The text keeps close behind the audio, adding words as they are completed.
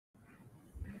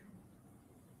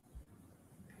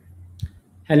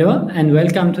Hello and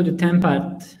welcome to the 10th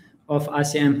part of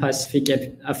ASEAN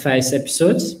Pacific Affairs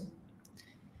episodes.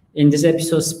 In this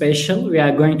episode special, we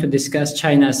are going to discuss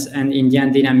China's and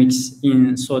Indian dynamics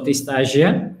in Southeast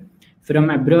Asia from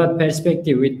a broad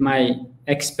perspective with my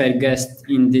expert guest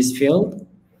in this field.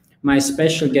 My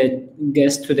special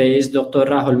guest today is Dr.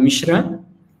 Rahul Mishra.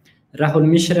 Rahul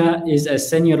Mishra is a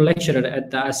senior lecturer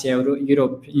at the Asia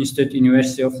Europe Institute,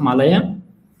 University of Malaya,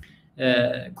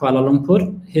 Kuala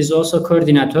Lumpur. He's also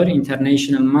coordinator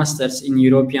International Masters in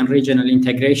European Regional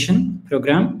Integration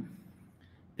Program.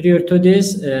 Prior to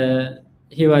this,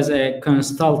 he was a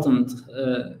consultant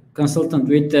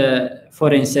with the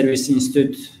Foreign Service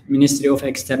Institute, Ministry of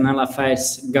External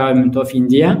Affairs, Government of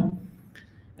India.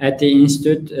 At the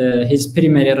institute, his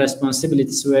primary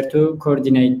responsibilities were to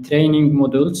coordinate training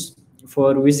modules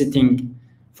for visiting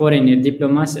foreign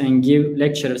diplomats and give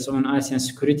lectures on ASEAN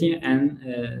security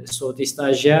and Southeast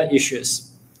Asia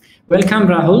issues. Welcome,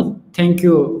 Rahul. Thank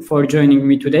you for joining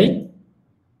me today.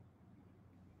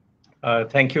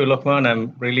 Thank you, Lokman.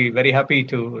 I'm really very happy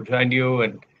to join you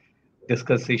and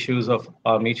discuss issues of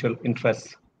our mutual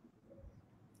interests.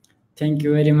 Thank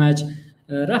you very much.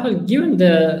 Rahul, given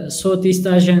the Southeast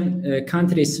Asian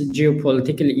countries'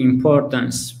 geopolitical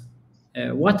importance,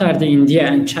 what are the India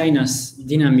and China's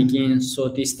dynamic in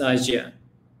Southeast Asia?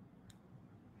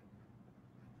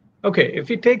 Okay, if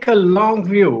you take a long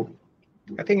view,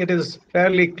 I think it is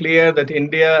fairly clear that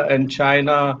India and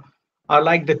China are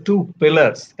like the two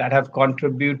pillars that have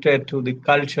contributed to the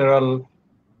cultural,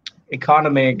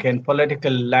 economic, and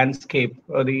political landscape,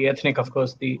 or the ethnic, of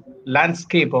course, the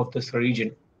landscape of this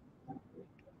region.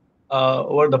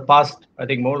 Over the past, I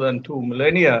think, more than 2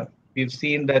 millennia, we've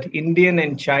seen that Indian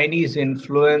and Chinese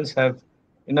influence have,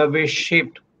 in a way,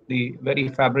 shaped the very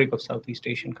fabric of Southeast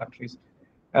Asian countries.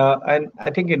 And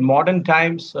I think in modern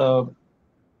times, former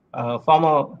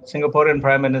Singaporean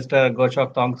Prime Minister Goh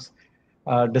Chok Tong's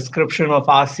description of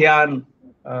ASEAN,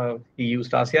 he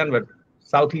used ASEAN, but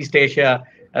Southeast Asia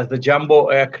as the jumbo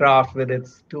aircraft with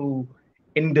its two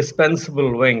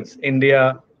indispensable wings,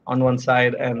 India on one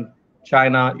side and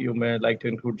China, you may like to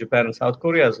include Japan and South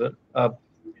Korea as well,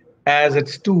 as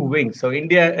its two wings. So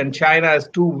India and China as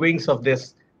two wings of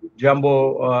this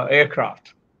jumbo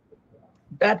aircraft.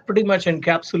 That pretty much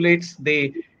encapsulates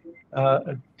the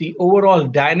overall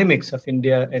dynamics of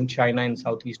India and China in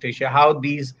Southeast Asia, how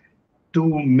these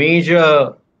two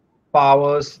major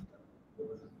powers,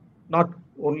 not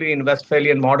only in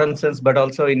Westphalian modern sense, but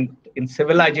also in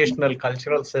civilizational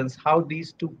cultural sense, how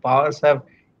these two powers have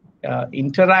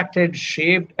interacted,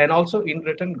 shaped, and also in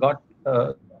return got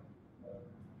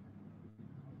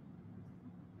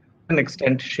an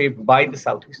extent shaped by the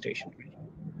Southeast Asian region.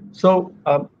 So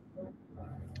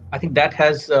I think that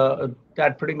has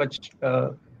that pretty much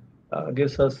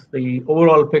gives us the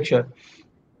overall picture.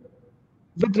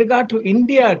 With regard to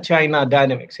India-China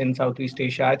dynamics in Southeast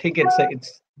Asia, I think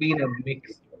it's been a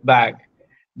mixed bag.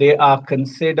 They are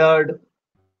considered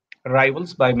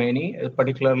rivals by many,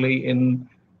 particularly in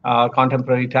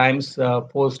contemporary times,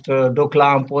 post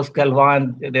Doklam, post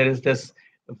Galwan. There is this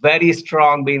very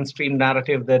strong mainstream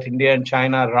narrative that India and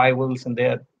China are rivals, and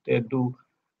they do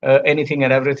anything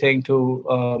and everything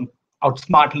to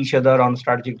outsmart each other on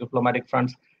strategic diplomatic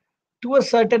fronts. To a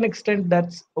certain extent,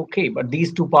 that's okay, but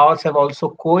these two powers have also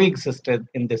coexisted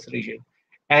in this region.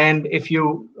 And if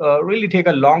you really take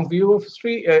a long view of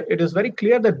history, it is very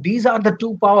clear that these are the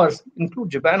two powers,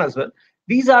 include Japan as well.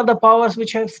 These are the powers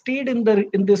which have stayed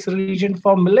in this region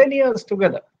for millennia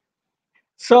together.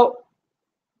 So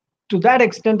to that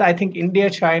extent, I think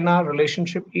India-China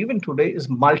relationship even today is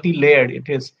multi-layered. It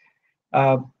is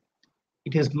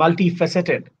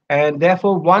multifaceted, and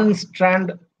therefore one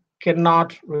strand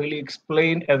cannot really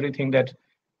explain everything that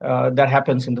that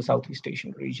happens in the Southeast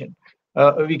Asian region.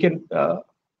 We can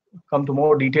come to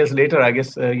more details later. I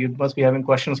guess you must be having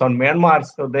questions on Myanmar.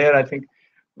 So there, I think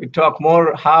we talk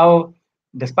more how,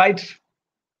 despite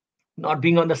not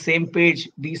being on the same page,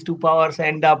 these two powers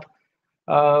end up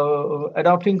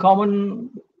adopting common,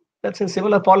 let's say,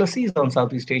 similar policies on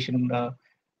Southeast Asian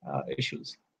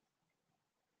issues.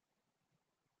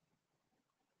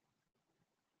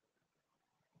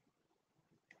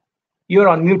 You're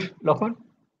on mute, Lokman.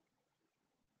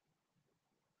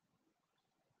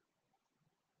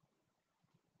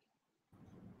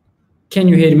 Can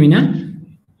you hear me now?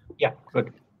 Yeah,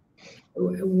 good.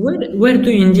 Where do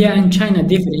India and China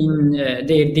differ in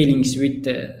their dealings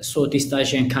with Southeast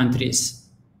Asian countries?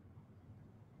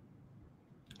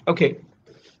 Okay.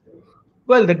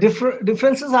 Well, the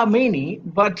differences are many,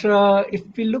 but if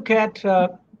we look at,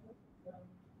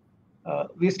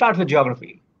 we start with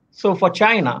geography. So for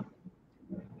China,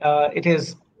 it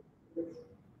is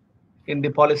in the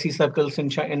policy circles in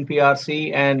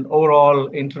PRC and overall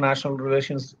international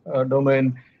relations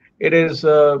domain, it is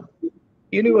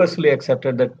universally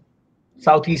accepted that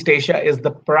Southeast Asia is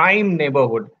the prime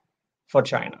neighborhood for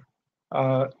China.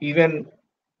 Even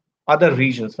other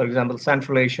regions, for example,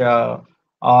 Central Asia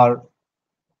or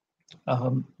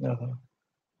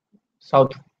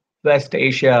Southwest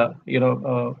Asia,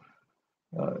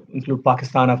 include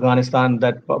Pakistan, Afghanistan,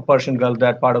 that Persian Gulf,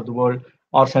 that part of the world,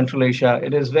 or Central Asia.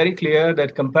 It is very clear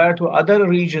that compared to other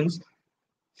regions,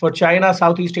 for China,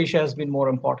 Southeast Asia has been more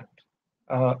important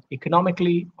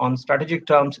economically, on strategic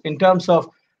terms, in terms of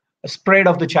spread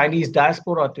of the Chinese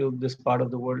diaspora to this part of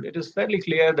the world. It is fairly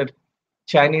clear that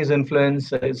Chinese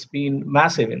influence has been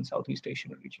massive in Southeast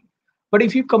Asian region. But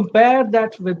if you compare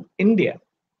that with India,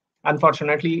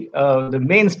 unfortunately, the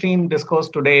mainstream discourse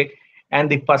today and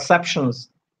the perceptions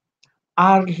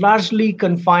are largely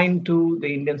confined to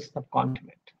the Indian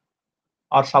subcontinent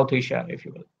or South Asia, if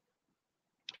you will.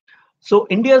 So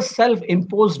India's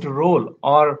self-imposed role,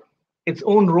 or its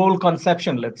own role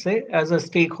conception, let's say, as a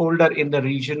stakeholder in the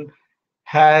region,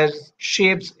 has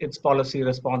shaped its policy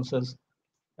responses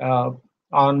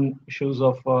on issues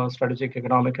of strategic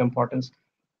economic importance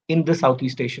in the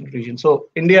Southeast Asian region. So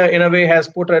India, in a way, has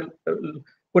put a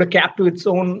cap to its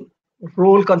own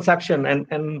role conception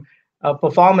and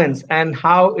performance and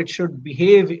how it should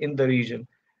behave in the region.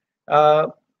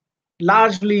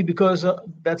 Largely because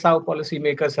that's how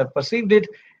policymakers have perceived it.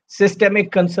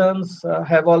 Systemic concerns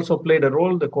have also played a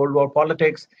role. The Cold War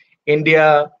politics,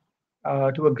 India,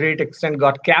 to a great extent,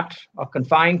 got capped or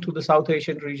confined to the South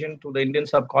Asian region, to the Indian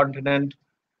subcontinent,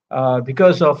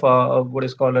 because of what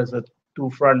is called as a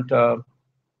two-front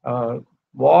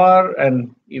war,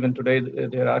 and even today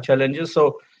there are challenges.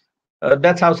 So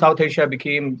that's how South Asia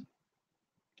became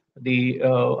the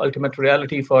ultimate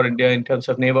reality for India in terms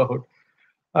of neighborhood.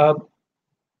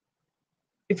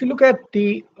 If you look at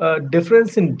the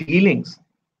difference in dealings,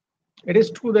 it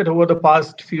is true that over the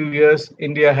past few years,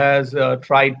 India has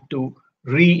tried to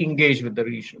re-engage with the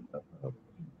region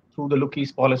through the Look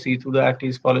East policy, through the Act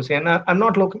East policy. And I'm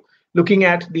not looking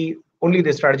at only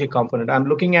the strategic component. I'm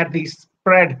looking at the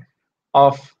spread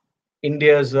of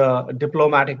India's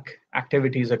diplomatic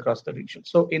activities across the region.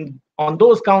 So on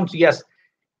those counts, yes,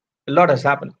 a lot has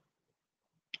happened.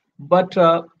 But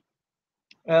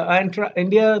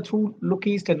India, through Look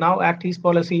East and now Act East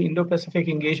policy, Indo-Pacific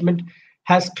engagement,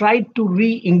 has tried to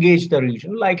re-engage the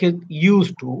region like it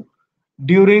used to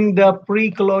during the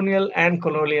pre-colonial and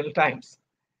colonial times,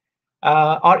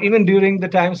 or even during the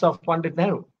times of Pandit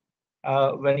Nehru.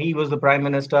 When he was the Prime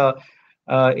Minister,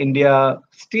 India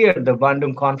steered the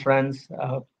Bandung Conference,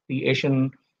 the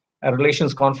Asian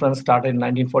Relations Conference started in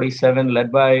 1947,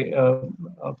 led by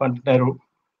Pandit Nehru.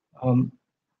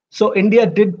 So India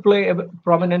did play a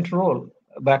prominent role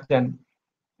back then.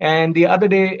 And the other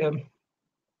day,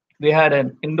 we had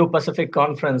an Indo-Pacific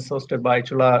conference hosted by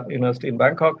Chula University in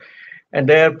Bangkok. And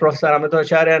there, Professor Amito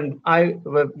Acharya and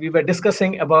we were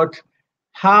discussing about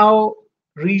how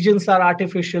regions are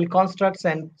artificial constructs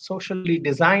and socially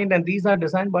designed, and these are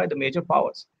designed by the major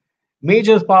powers.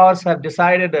 Major powers have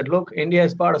decided that, look, India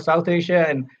is part of South Asia,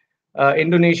 and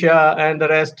Indonesia and the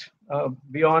rest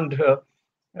beyond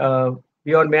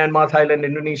Myanmar, Thailand,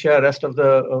 Indonesia, rest of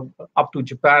the up to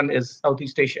Japan is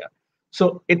Southeast Asia.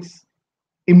 So it's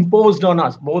imposed on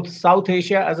us, both South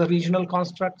Asia as a regional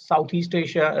construct, Southeast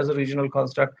Asia as a regional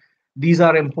construct. These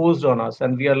are imposed on us,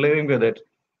 and we are living with it.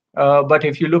 But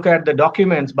if you look at the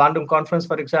documents, Bandung Conference,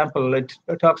 for example, it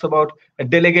talks about a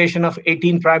delegation of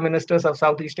 18 prime ministers of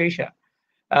Southeast Asia,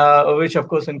 which of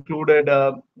course included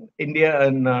India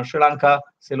and Sri Lanka,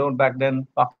 Ceylon back then,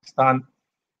 Pakistan,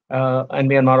 and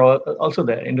Myanmar also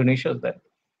there, Indonesia is there.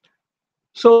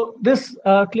 So this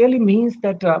clearly means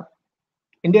that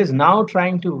India is now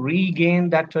trying to regain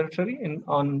that territory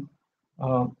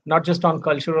not just on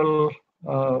cultural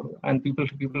and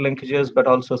people-to-people linkages, but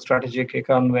also strategic,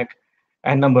 economic,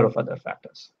 and number of other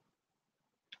factors.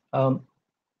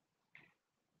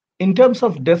 In terms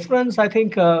of difference, I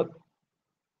think,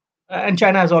 and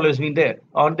China has always been there.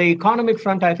 On the economic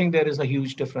front, I think there is a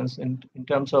huge difference in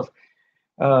terms of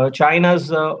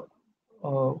China's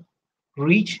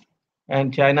reach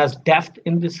and China's depth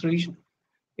in this region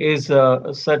is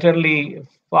certainly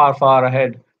far, far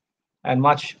ahead and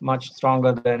much, much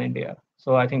stronger than India.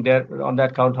 So I think on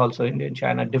that count also India and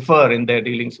China differ in their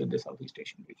dealings with the Southeast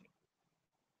Asian region.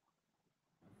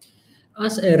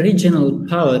 As a regional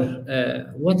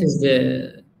power, what is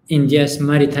India's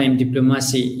maritime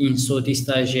diplomacy in Southeast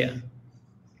Asia?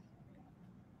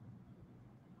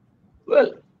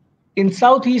 Well, in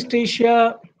Southeast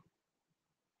Asia,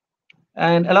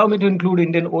 And allow me to include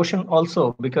Indian Ocean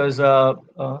also, because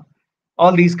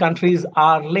all these countries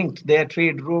are linked. Their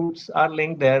trade routes are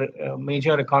linked. Their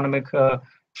major economic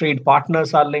trade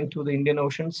partners are linked to the Indian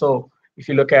Ocean. So if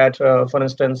you look at, for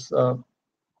instance,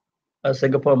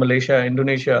 Singapore, Malaysia,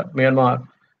 Indonesia, Myanmar,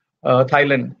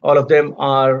 Thailand, all of them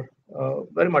are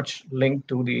very much linked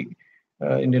to the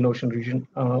Indian Ocean region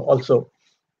also.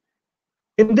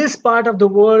 In this part of the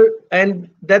world, and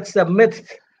that's a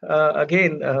myth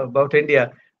again about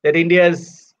India, that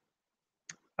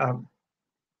um,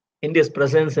 India's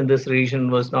presence in this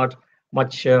region was not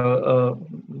much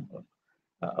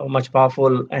much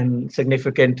powerful and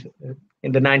significant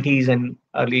in the 90s and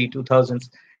early 2000s.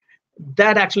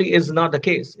 That actually is not the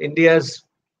case. India's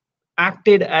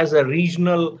acted as a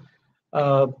regional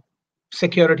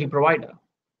security provider.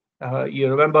 You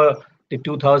remember the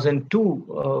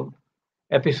 2002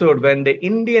 episode when the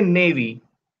Indian Navy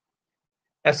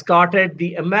escorted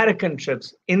the American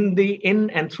ships in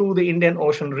and through the Indian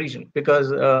Ocean region,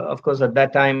 because of course at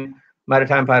that time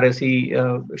maritime piracy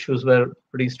issues were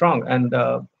pretty strong, and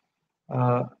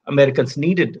Americans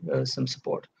needed some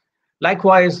support.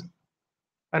 Likewise,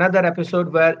 another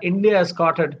episode where India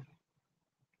escorted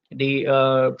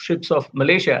the ships of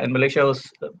Malaysia, and Malaysia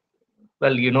was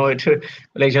well, you know it.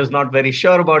 Malaysia is not very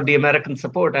sure about the American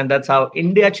support, and that's how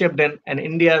India chipped in, and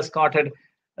India escorted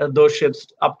those ships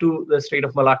up to the Strait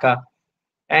of Malacca.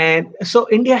 And so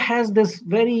India has this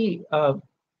very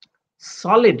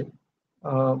solid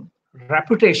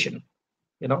reputation,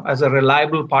 as a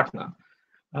reliable partner.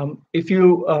 If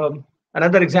you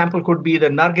Another example could be the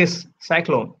Nargis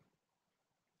cyclone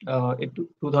in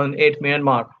 2008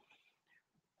 Myanmar.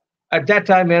 At that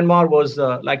time, Myanmar was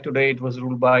like today, it was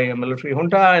ruled by a military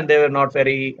junta, and they were not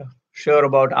very sure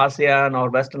about ASEAN or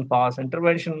Western powers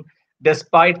intervention,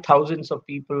 despite thousands of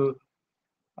people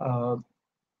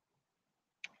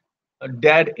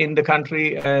dead in the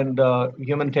country and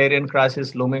humanitarian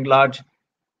crisis looming large.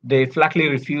 They flatly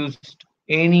refused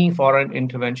any foreign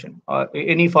intervention or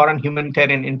any foreign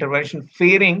humanitarian intervention,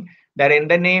 fearing that in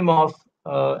the name of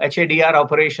HADR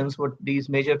operations, what these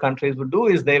major countries would do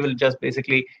is they will just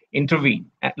basically intervene,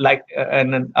 like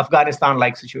in an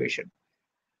Afghanistan-like situation.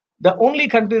 The only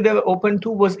country they were open to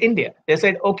was India. They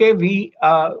said, "Okay, we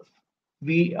are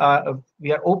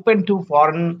open to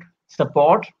foreign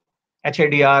support,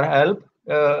 HADR help,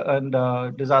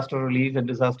 and disaster relief and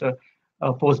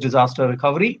post-disaster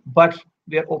recovery, but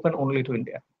we are open only to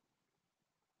India."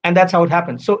 And that's how it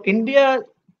happens. So India,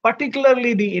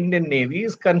 particularly the Indian Navy,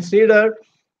 is considered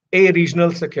a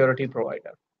regional security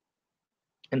provider.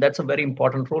 And that's a very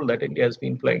important role that India has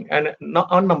been playing, and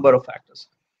on a number of factors.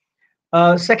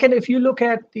 Second, if you look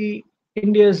at the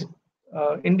India's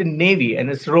Indian Navy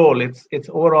and its role, its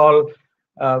overall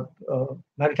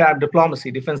maritime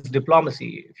diplomacy, defense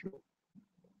diplomacy, if you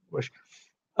wish,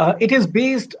 it is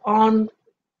based on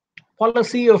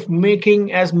policy of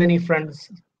making as many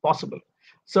friends possible.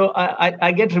 So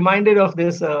I get reminded of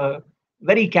this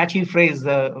very catchy phrase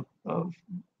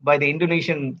by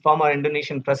the former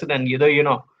Indonesian president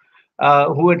Yudhoyono,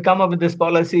 who had come up with this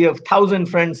policy of 1,000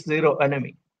 friends, 0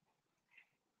 enemy.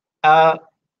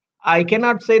 I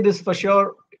cannot say this for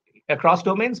sure across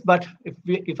domains, but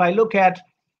if I look at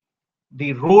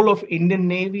the role of Indian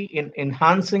Navy in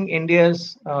enhancing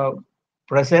India's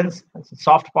presence,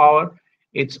 soft power,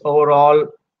 its overall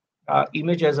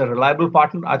image as a reliable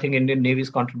partner, I think Indian Navy's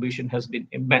contribution has been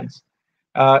immense.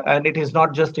 And it is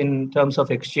not just in terms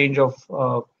of exchange of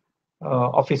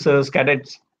officers,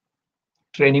 cadets,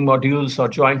 training modules, or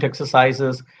joint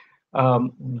exercises,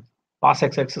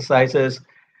 PASEX exercises.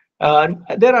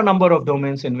 There are a number of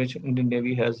domains in which Indian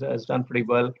Navy has done pretty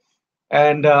well,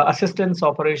 and assistance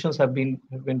operations have been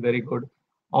very good,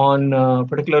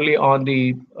 particularly on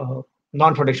the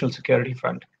non-traditional security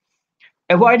front.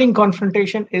 Avoiding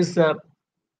confrontation is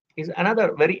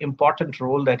another very important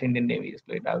role that Indian Navy has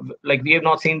played. Like, we have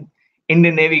not seen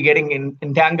Indian Navy getting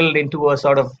entangled into a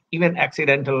sort of even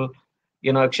accidental,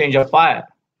 exchange of fire,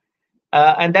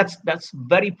 and that's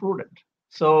very prudent.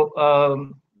 So,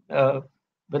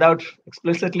 without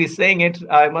explicitly saying it,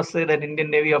 I must say that Indian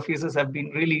Navy officers have been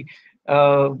really,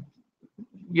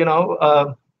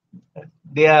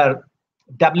 they are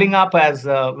doubling up as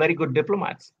very good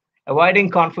diplomats, avoiding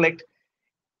conflict,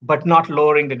 but not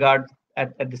lowering the guard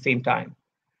at the same time.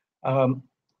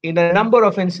 In a number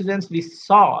of incidents, we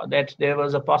saw that there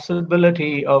was a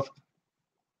possibility of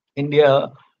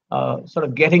India sort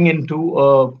of getting into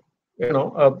a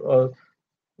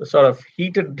sort of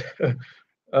heated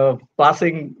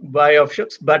passing by of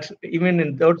ships. But even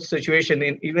in those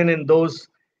situations, even in those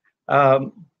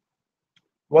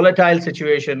volatile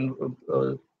situation,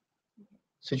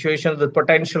 situations with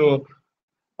potential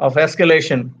of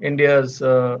escalation, India's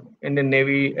Indian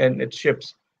Navy and its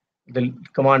ships, the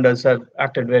commanders have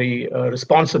acted very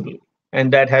responsibly,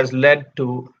 and that has led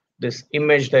to this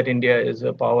image that India is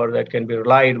a power that can be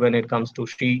relied when it comes to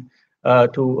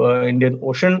Indian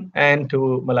Ocean and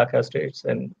to Malacca Straits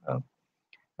and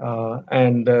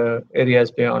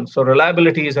areas beyond. So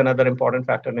reliability is another important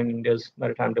factor in India's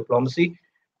maritime diplomacy.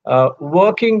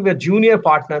 Working with junior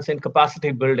partners in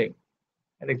capacity building.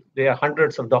 I think there are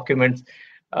hundreds of documents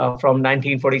from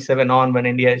 1947 on when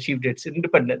India achieved its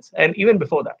independence, and even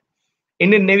before that.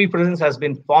 Indian Navy presence has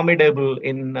been formidable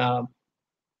in the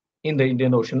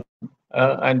Indian Ocean,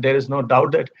 and there is no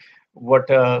doubt that what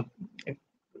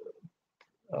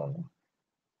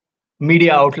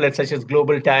media outlets such as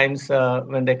Global Times,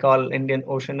 when they call Indian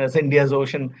Ocean as India's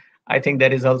ocean, I think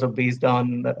that is also based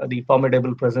on the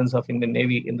formidable presence of Indian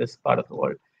Navy in this part of the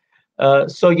world.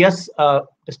 So yes,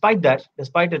 despite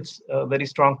its very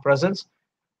strong presence,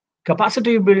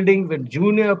 capacity building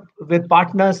with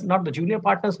partners, not the junior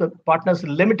partners, but partners with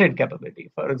limited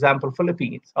capability, for example,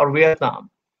 Philippines or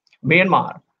Vietnam,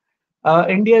 Myanmar.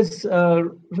 India's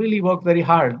really worked very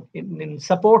hard in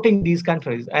supporting these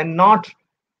countries and not,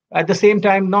 at the same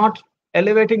time, not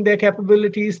elevating their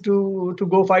capabilities to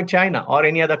go fight China or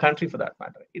any other country for that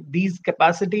matter. These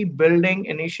capacity building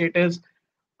initiatives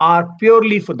are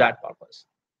purely for that purpose,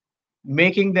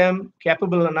 making them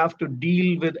capable enough to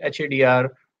deal with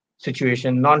HADR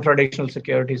situation, non-traditional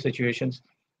security situations,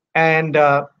 and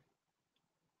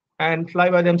fly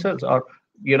by themselves, or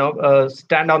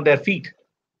stand on their feet,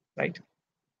 right?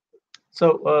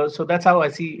 So that's how I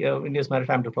see India's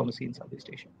maritime diplomacy in Southeast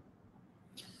Asia.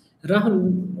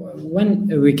 Rahul, when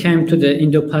we came to the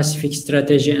Indo-Pacific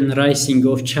strategy and rising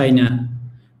of China,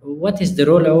 what is the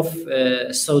role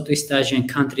of Southeast Asian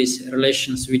countries'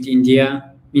 relations with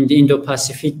India in the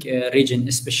Indo-Pacific region,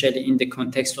 especially in the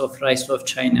context of rise of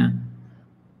China?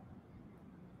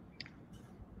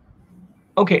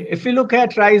 Okay, if we look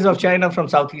at rise of China from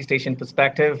Southeast Asian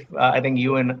perspective, I think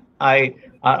you and I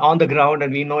are on the ground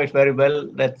and we know it very well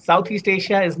that Southeast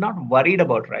Asia is not worried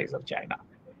about rise of China.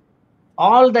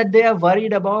 All that they are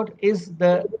worried about is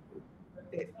the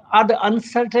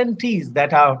uncertainties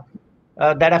that have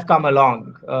come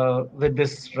along with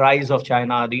this rise of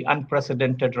China, the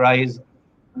unprecedented rise.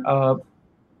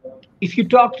 If you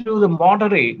talk to the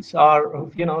moderates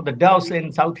or the doves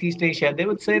in Southeast Asia, they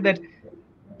would say that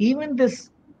even this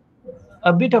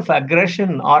a bit of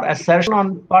aggression or assertion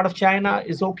on part of China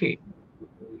is okay.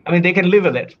 I mean, they can live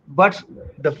with it. But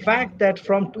the fact that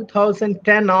from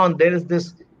 2010 on, there is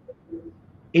this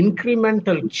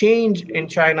incremental change in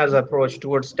China's approach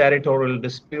towards territorial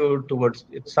dispute, towards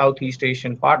its Southeast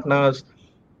Asian partners,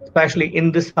 especially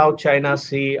in the South China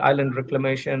Sea, island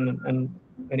reclamation, and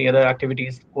many other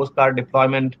activities, Coast Guard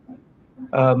deployment,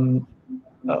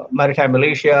 maritime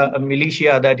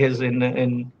militia that is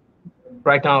in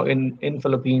right now in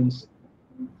Philippines,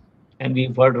 and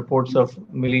we've heard reports of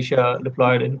militia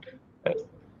deployed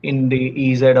in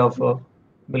the EZ of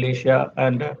Malaysia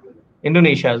and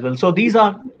Indonesia as well. So these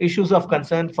are issues of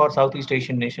concern for Southeast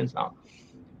Asian nations now.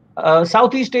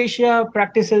 Southeast Asia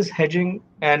practices hedging,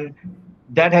 and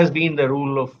that has been the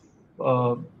rule of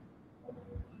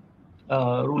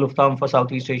thumb for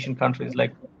Southeast Asian countries.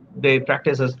 Like, they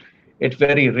practice it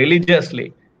very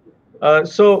religiously.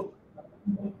 So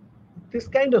this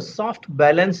kind of soft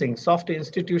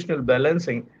institutional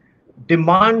balancing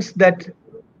demands that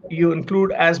you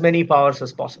include as many powers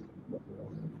as possible.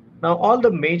 Now, all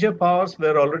the major powers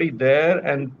were already there,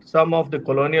 and some of the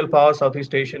colonial powers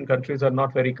Southeast Asian countries are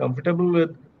not very comfortable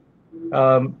with.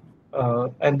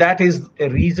 And that is a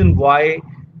reason why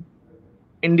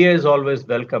India is always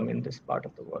welcome in this part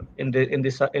of the world,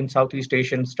 in Southeast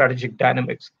Asian strategic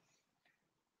dynamics.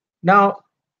 Now,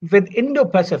 with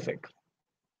Indo-Pacific,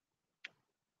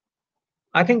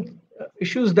 I think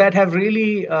issues that have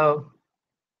really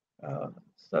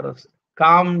sort of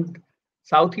calmed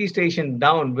Southeast Asian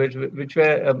down, which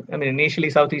were, initially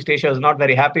Southeast Asia was not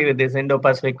very happy with this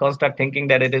Indo-Pacific construct, thinking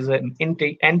that it is an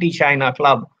anti-China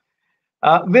club.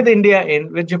 With India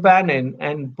in, with Japan in,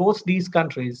 and both these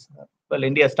countries, well,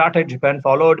 India started, Japan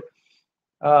followed,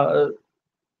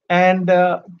 and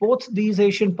both these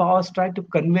Asian powers tried to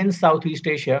convince Southeast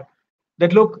Asia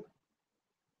that, look,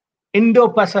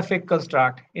 Indo-Pacific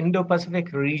construct,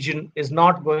 Indo-Pacific region is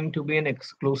not going to be an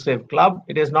exclusive club.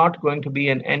 It is not going to be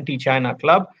an anti-China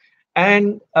club.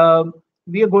 And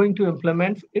we are going to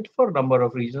implement it for a number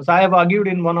of reasons. I have argued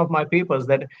in one of my papers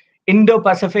that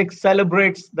Indo-Pacific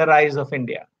celebrates the rise of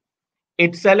India.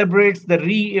 It celebrates the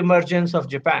re-emergence of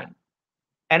Japan.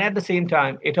 And at the same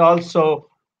time, it also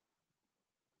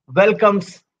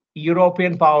welcomes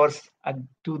European powers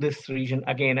to this region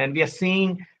again. And we are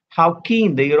seeing how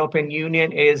keen the European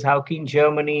Union is, how keen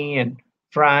Germany and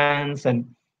France and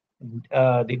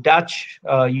the Dutch,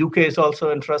 UK is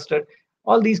also interested.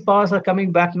 All these powers are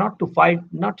coming back not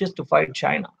just to fight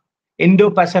China.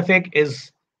 Indo-Pacific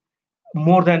is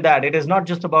more than that. It is not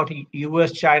just about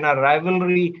US-China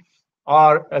rivalry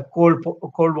or a Cold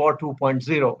War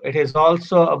 2.0. It is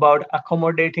also about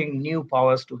accommodating new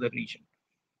powers to the region.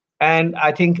 And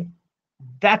I think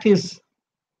that is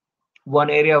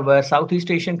one area where Southeast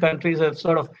Asian countries have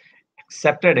sort of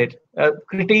accepted it.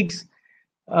 Critics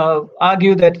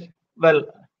argue that, well,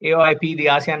 AOIP, the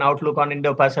ASEAN Outlook on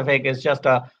Indo-Pacific, is just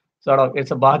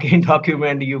it's a bargain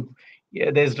document.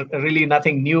 There's really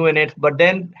nothing new in it. But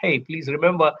then, hey, please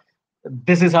remember,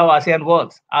 this is how ASEAN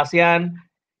works. ASEAN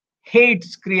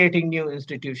hates creating new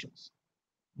institutions.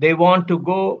 They want to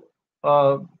go,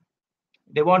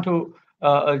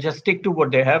 just stick to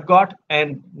what they have got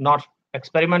and not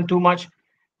experiment too much.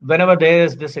 Whenever there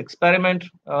is this experiment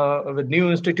with new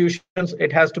institutions,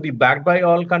 it has to be backed by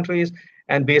all countries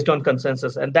and based on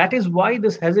consensus. And that is why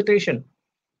this hesitation.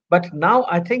 But now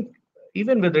I think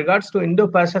even with regards to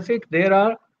Indo-Pacific, there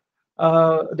are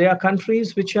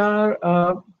countries which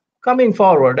are coming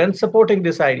forward and supporting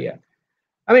this idea.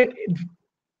 I mean,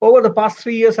 over the past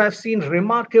 3 years, I've seen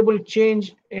remarkable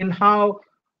change in how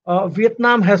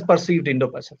Vietnam has perceived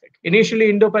Indo-Pacific. Initially,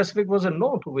 Indo-Pacific was a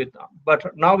no to Vietnam,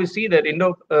 but now we see that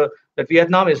that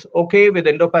Vietnam is okay with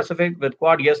Indo-Pacific. With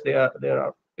Quad, yes, there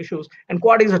are issues, and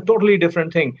Quad is a totally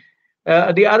different thing.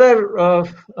 The other,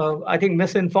 I think,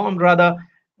 misinformed rather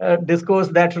discourse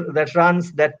that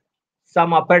runs that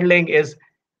some are peddling is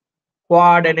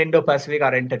Quad and Indo-Pacific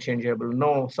are interchangeable.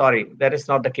 No, sorry, that is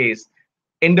not the case.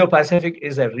 Indo-Pacific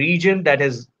is a region that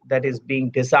is being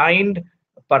designed.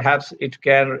 Perhaps it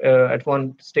can at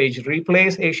one stage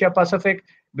replace Asia-Pacific,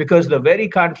 because the very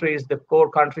countries, the core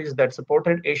countries that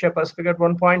supported Asia-Pacific at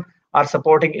one point are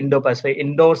supporting Indo-Pacific,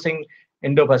 endorsing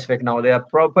Indo-Pacific now. They are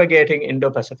propagating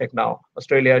Indo-Pacific now.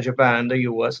 Australia, Japan, the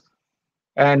US.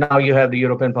 And now you have the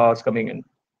European powers coming in.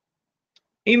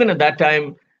 Even at that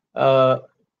time,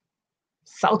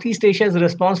 Southeast Asia's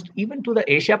response even to the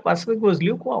Asia-Pacific was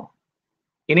lukewarm.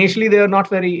 Initially, they were not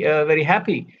very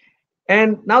happy.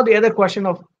 And now the other question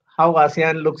of how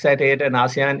ASEAN looks at it, and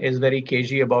ASEAN is very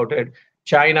cagey about it.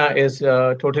 China is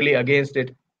totally against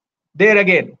it. There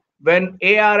again, when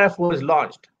ARF was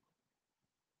launched,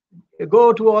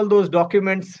 go to all those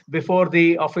documents before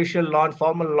the official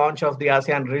formal launch of the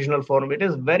ASEAN Regional Forum. It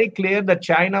is very clear that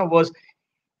China was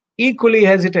equally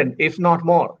hesitant, if not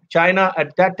more. China,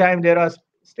 at that time, there are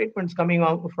statements coming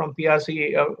out from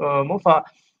PRC MOFA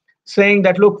saying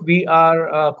that, look,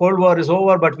 Cold War is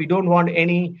over, but we don't want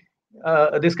any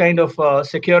this kind of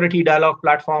security dialogue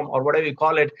platform or whatever you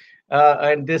call it.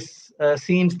 And this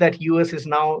seems that US is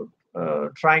now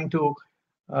trying to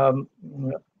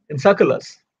encircle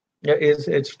us.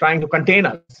 It's trying to contain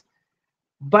us.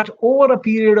 But over a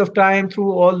period of time,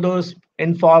 through all those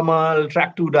informal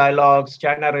track 2 dialogues,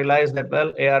 China realized that,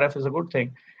 well, ARF is a good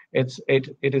thing.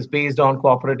 It is based on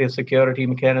cooperative security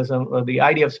mechanism, or the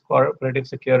idea of cooperative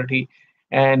security,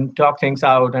 and talk things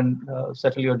out and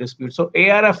settle your dispute. So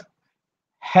ARF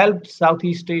helped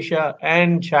Southeast Asia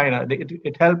and China.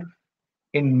 It helped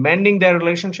in mending their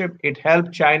relationship. It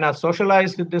helped China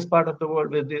socialize with this part of the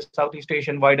world, with this Southeast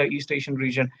Asian, wider East Asian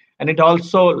region. And it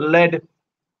also led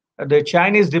the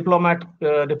Chinese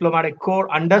diplomatic corps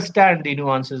understand the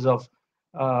nuances of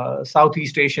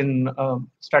Southeast Asian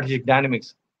strategic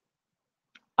dynamics.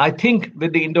 I think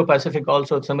with the Indo-Pacific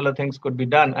also similar things could be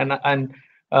done, and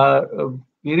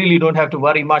we really don't have to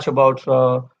worry much about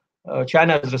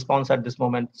China's response at this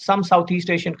moment. Some Southeast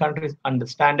Asian countries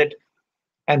understand it,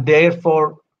 and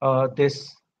therefore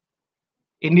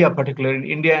India,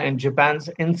 particularly India and Japan's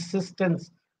insistence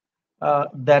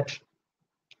that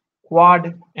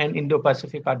Quad and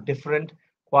Indo-Pacific are different.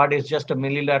 Quad is just a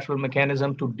unilateral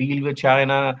mechanism to deal with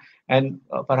China and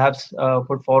perhaps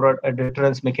put forward a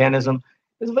deterrence mechanism.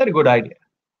 It's a very good idea.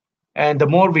 And the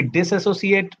more we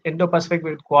disassociate Indo-Pacific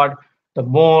with Quad, the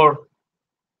more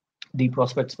the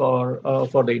prospects for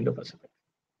the Indo-Pacific.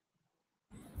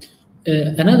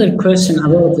 Another question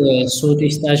about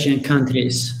Southeast Asian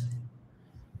countries.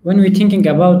 When we're thinking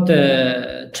about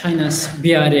China's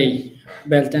BRA,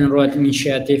 Belt and Road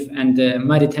Initiative, and the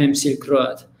Maritime Silk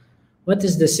Road, what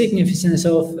is the significance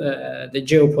of the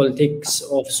geopolitics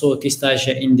of Southeast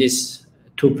Asia in these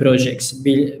 2 projects,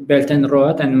 Belt and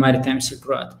Road and Maritime Silk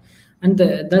Road? And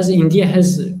does India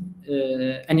has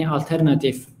any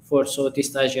alternative for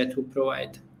Southeast Asia to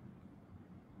provide?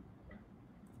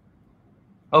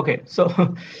 Okay,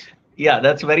 so Yeah,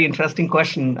 that's a very interesting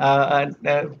question. I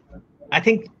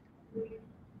think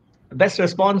the best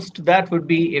response to that would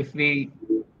be if we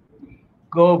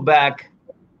go back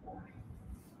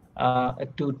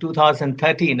to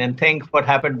 2013 and think what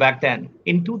happened back then.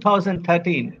 In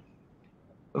 2013,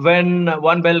 when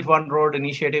One Belt, One Road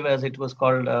initiative, as it was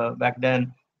called back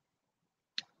then,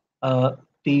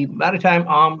 the maritime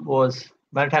arm was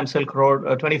Maritime Silk Road,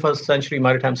 21st Century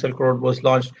Maritime Silk Road was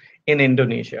launched in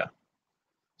Indonesia.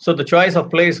 So the choice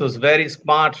of place was very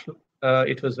smart.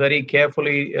 It was very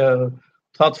carefully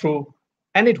thought through,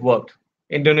 and it worked.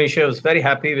 Indonesia was very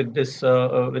happy with this,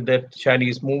 with that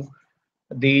Chinese move.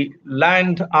 The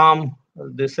land arm,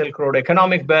 the Silk Road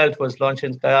Economic Belt, was launched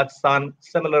in Kazakhstan.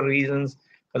 Similar reasons.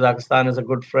 Kazakhstan is a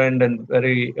good friend and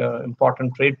very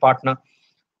important trade partner.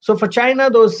 So for China,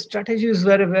 those strategies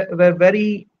were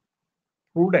very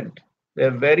prudent. They're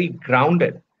very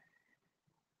grounded.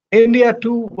 India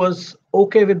too was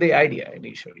okay with the idea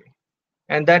initially,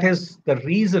 and that is the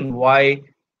reason why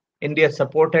India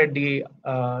supported the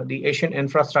Asian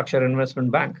Infrastructure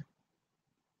Investment Bank,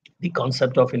 the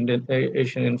concept of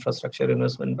Asian Infrastructure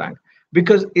Investment Bank.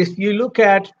 Because if you look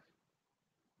at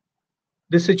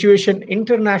the situation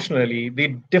internationally,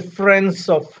 the difference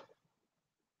of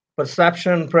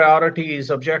perception, priorities,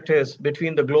 objectives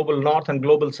between the global north and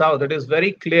global south, it is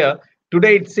very clear.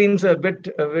 Today, it seems a bit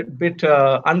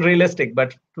unrealistic,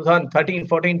 but 2013,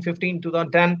 14, 15,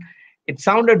 2010, it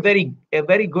sounded a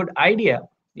very good idea.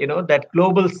 You know, that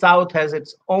global south has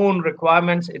its own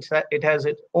requirements, it has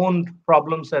its own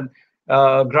problems and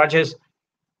grudges,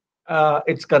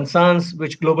 its concerns,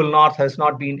 which global north has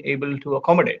not been able to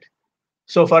accommodate.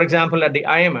 So, for example, at the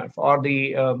IMF or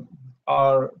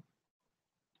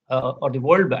the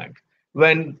World Bank,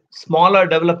 when smaller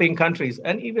developing countries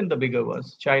and even the bigger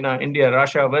ones, China, India,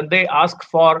 Russia, when they ask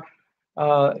for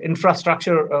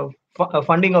infrastructure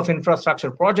funding of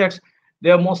infrastructure projects, they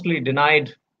are mostly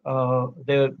denied.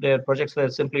 Their projects were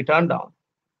simply turned down.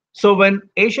 So when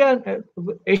Asian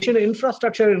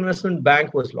Infrastructure Investment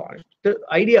Bank was launched, the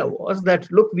idea was that,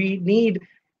 look, we need,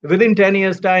 within 10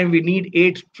 years' time, we need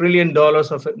 $8 trillion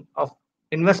of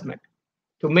investment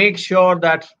to make sure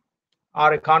that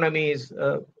our economies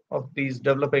of these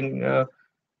developing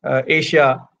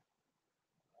Asia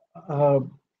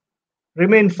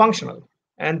remain functional.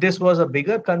 And this was a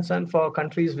bigger concern for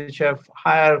countries which have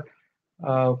higher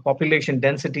population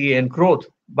density and growth.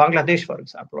 Bangladesh, for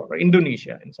example, or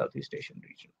Indonesia in Southeast Asian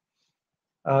region.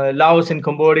 Laos and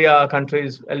Cambodia,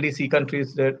 countries, LDC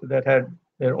countries that had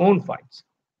their own fights.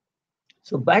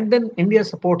 So back then, India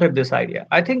supported this idea.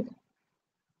 I think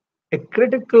a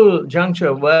critical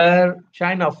juncture where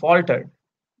China faltered,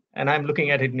 and I'm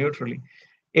looking at it neutrally,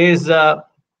 is the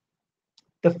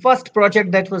first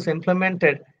project that was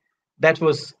implemented, that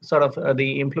was sort of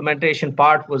the implementation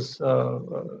part was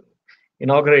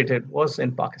inaugurated, was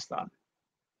in Pakistan.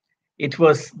 It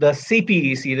was the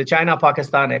CPEC, the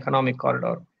China-Pakistan Economic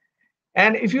Corridor.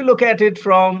 And if you look at it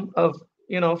from a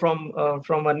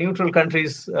neutral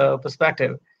country's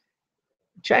perspective,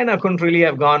 China couldn't really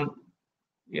have gone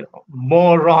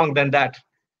more wrong than that.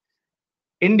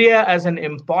 India as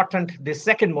the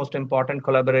second most important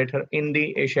collaborator in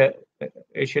the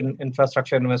Asian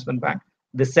Infrastructure Investment Bank,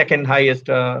 the second highest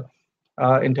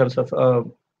in terms of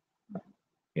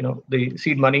the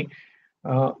seed money,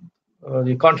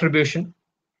 the contribution.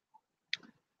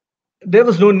 There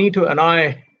was no need to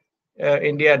annoy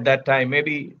India at that time.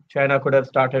 Maybe China could have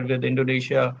started with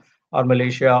Indonesia or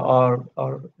Malaysia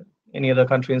or any other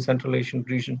country in Central Asian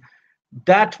region.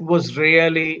 That was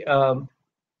really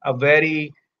a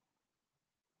very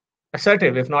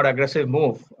assertive, if not aggressive,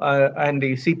 move. And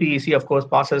the CPEC, of course,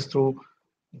 passes through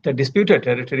the disputed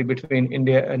territory between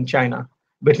India and China,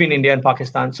 between India and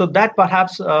Pakistan. So that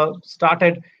perhaps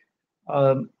started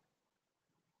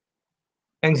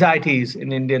anxieties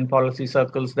in Indian policy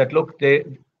circles that, look,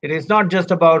 it is not just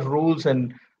about rules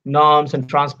and norms and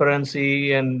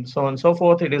transparency and so on and so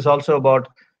forth. It is also about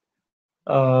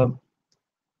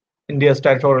India's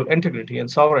territorial integrity and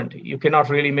sovereignty. You cannot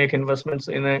really make investments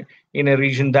in a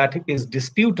region that is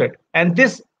disputed. And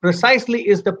this precisely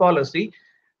is the policy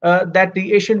that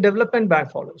the Asian Development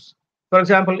Bank follows. For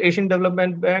example, Asian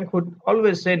Development Bank would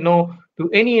always say no to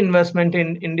any investment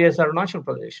in India's Arunachal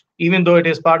Pradesh, even though it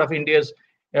is part of India's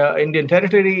Indian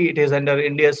territory, it is under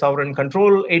India's sovereign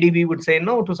control. ADB would say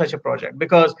no to such a project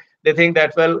because they think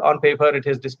that, well, on paper it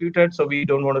is disputed, so we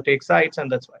don't want to take sides, and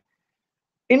that's why.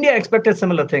 India expected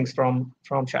similar things from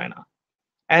China,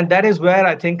 and that is where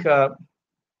I think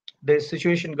the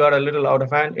situation got a little out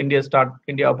of hand.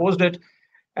 India opposed it,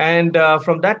 and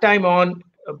from that time on,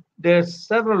 there's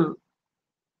several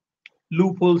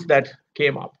loopholes that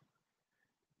came up.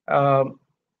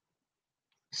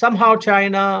 somehow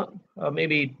China,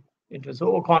 maybe it was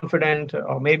overconfident,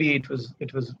 or maybe it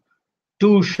was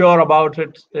too sure about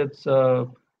its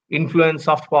influence,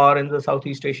 soft power in the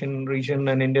Southeast Asian region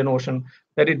and Indian Ocean,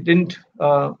 that it didn't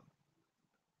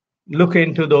look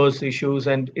into those issues,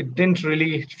 and it didn't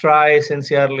really try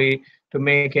sincerely to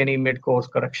make any mid-course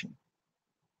correction.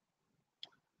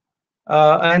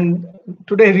 And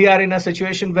today we are in a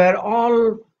situation where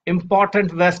all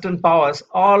important Western powers,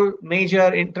 all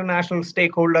major international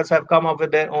stakeholders have come up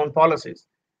with their own policies.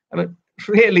 I mean,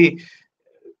 really,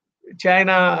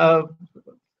 China,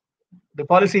 the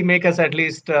policy makers at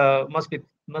least must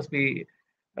be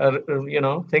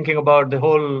thinking about the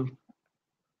whole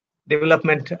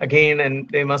development again, and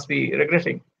they must be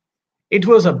regretting. It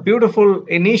was a beautiful,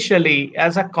 initially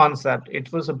as a concept,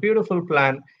 it was a beautiful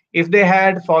plan. If they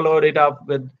had followed it up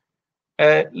with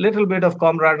a little bit of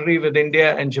camaraderie with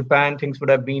India and Japan, things would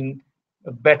have been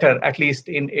better, at least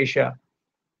in Asia.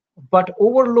 But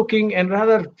overlooking and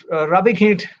rather rubbing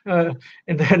it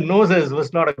in their noses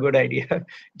was not a good idea.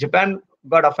 Japan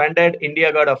got offended,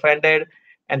 India got offended,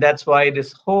 and that's why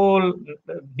this whole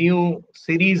new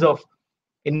series of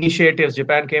initiatives,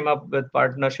 Japan came up with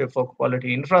Partnership for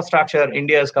Quality Infrastructure,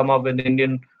 India has come up with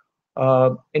Indian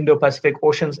Indo-Pacific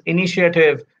Oceans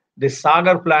Initiative, the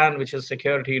Sagar Plan, which is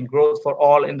security and growth for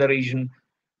all in the region,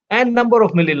 and number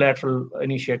of multilateral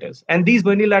initiatives. And these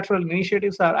multilateral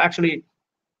initiatives are actually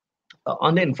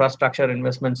on the infrastructure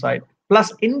investment side.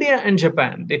 Plus India and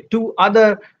Japan, the two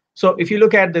other. So if you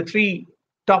look at the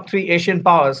top three Asian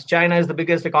powers, China is the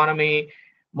biggest economy,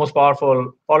 most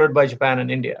powerful, followed by Japan and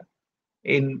India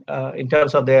in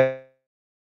terms of their.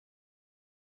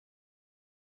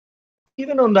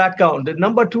 Even on that count, the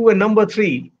number 2 and number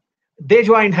 3, they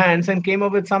joined hands and came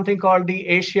up with something called the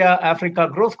Asia-Africa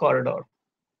Growth Corridor.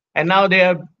 And now they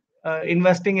are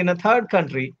investing in a third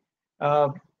country,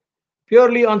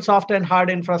 purely on soft and hard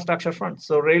infrastructure fronts.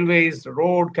 So railways,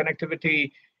 road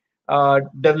connectivity,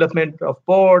 development of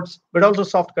ports, but also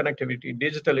soft connectivity,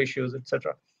 digital issues,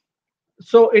 etc.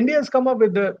 So India has come up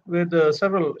with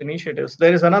several initiatives.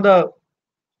 There is another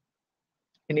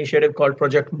initiative called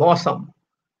Project Mosam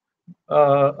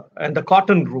and the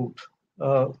cotton route.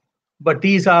 But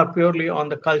these are purely on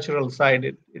the cultural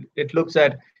side. It looks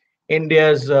at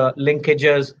India's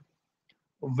linkages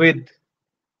with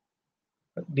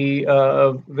the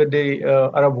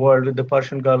Arab world, with the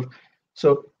Persian Gulf.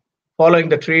 So following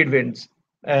the trade winds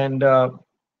and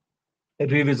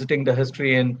revisiting the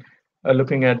history and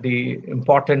looking at the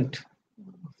important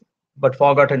but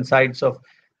forgotten sides of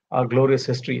our glorious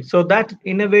history. So that,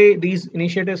 in a way, these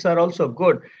initiatives are also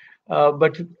good,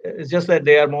 but it's just that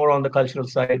they are more on the cultural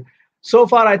side. So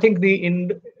far, I think the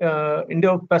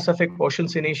Indo-Pacific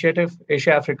Oceans Initiative,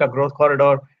 Asia-Africa Growth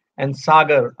Corridor, and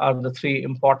Sagar are the three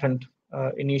important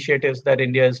initiatives that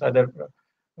India is either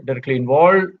directly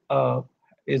involved,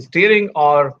 is steering,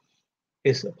 or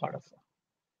is a part of.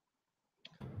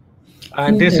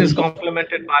 And this is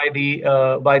complemented by the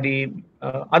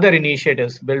other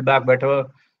initiatives, Build Back Better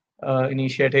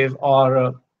initiative,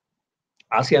 or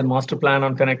ASEAN Master Plan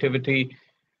on Connectivity,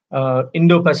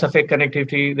 Indo-Pacific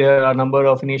Connectivity. There are a number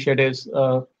of initiatives,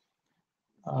 and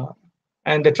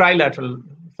the trilateral,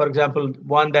 for example,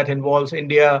 one that involves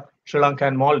India, Sri Lanka,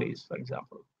 and Maldives, for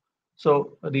example.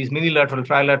 So these unilateral,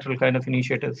 trilateral kind of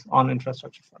initiatives on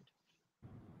infrastructure front.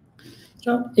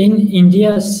 So in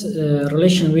India's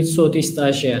relation with Southeast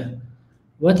Asia,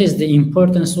 what is the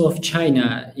importance of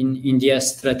China in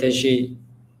India's strategy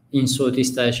in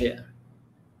Southeast Asia?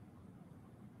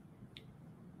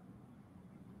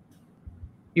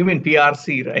 You mean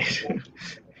PRC, right?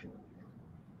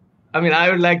 I mean, I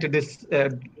would like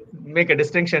to make a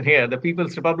distinction here: the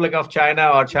People's Republic of China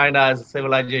or China as a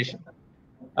civilization.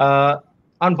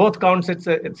 On both counts, it's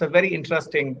a very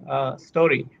interesting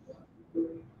story.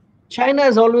 China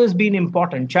has always been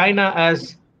important. China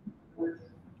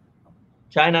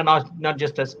not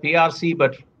just as PRC,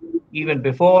 but even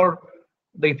before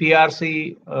the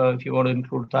PRC, if you want to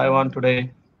include Taiwan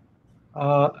today,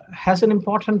 has an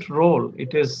important role.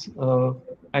 It is,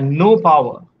 and no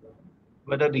power,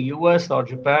 whether the US or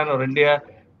Japan or India,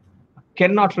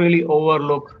 cannot really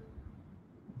overlook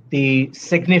the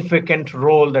significant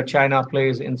role that China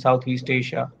plays in Southeast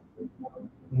Asia,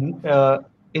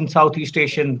 in Southeast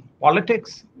Asian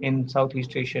politics, in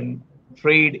Southeast Asian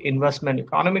trade, investment,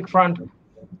 economic front,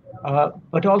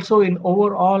 but also in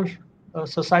overall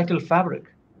societal fabric.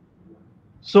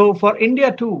 So for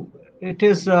India too, it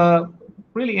is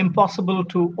really impossible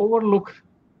to overlook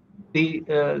the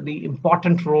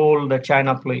important role that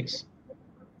China plays.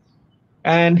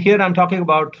 And here I'm talking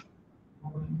about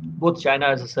both China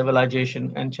as a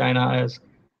civilization and China as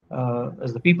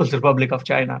the People's Republic of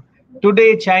China.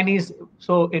 Today, Chinese,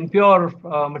 so in pure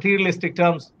materialistic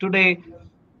terms, today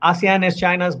ASEAN is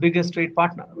China's biggest trade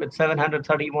partner with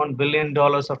 $731 billion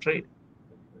of trade.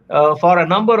 For a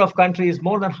number of countries,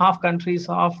 more than half countries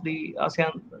of the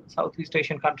ASEAN Southeast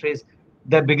Asian countries,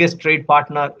 their biggest trade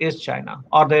partner is China,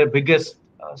 or their biggest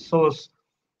source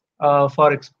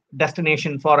for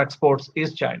destination for exports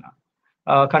is China.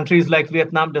 Countries like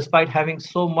Vietnam, despite having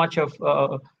so much of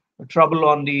trouble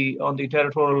on the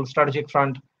territorial strategic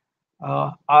front,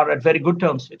 are at very good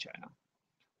terms with China.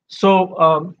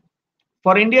 So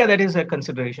for India, that is a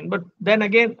consideration. But then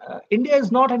again, India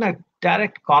is not in a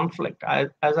direct conflict. As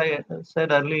I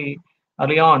said early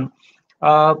on,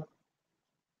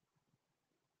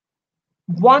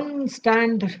 one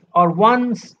stand or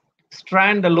one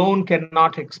strand alone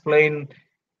cannot explain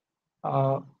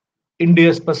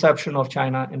India's perception of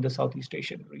China in the Southeast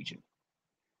Asian region.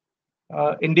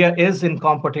 India is in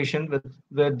competition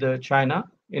with China,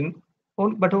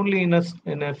 but only in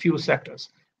a few sectors.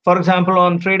 For example,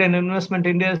 on trade and investment,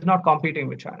 India is not competing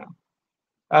with China.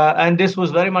 And this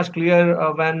was very much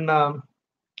clear when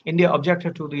India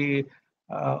objected to the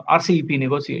RCEP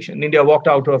negotiation. India walked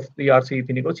out of the RCEP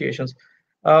negotiations.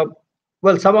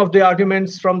 Well, some of the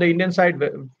arguments from the Indian side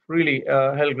really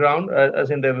held ground, as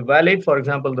in they were valid. For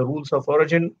example, the rules of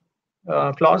origin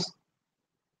clause.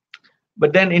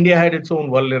 But then India had its own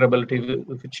vulnerability,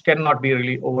 which cannot be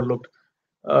really overlooked.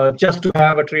 Just to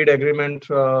have a trade agreement,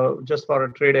 just for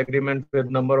a trade agreement with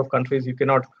a number of countries, you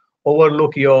cannot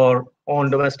overlook your own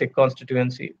domestic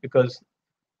constituency, because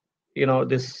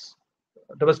this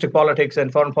domestic politics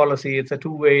and foreign policy, it's a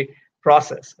two-way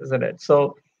process, isn't it?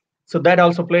 So that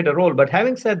also played a role. But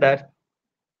having said that,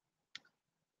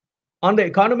 on the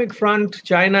economic front,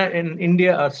 China and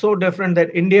India are so different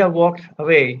that India walked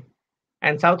away,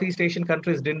 and Southeast Asian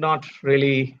countries did not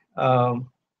really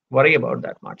worry about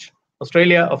that much.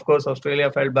 Australia, of course, Australia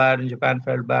felt bad, and Japan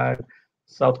felt bad.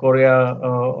 South Korea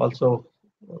also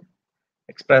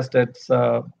expressed its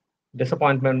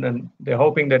disappointment, and they're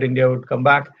hoping that India would come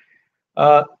back.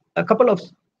 A couple of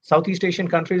Southeast Asian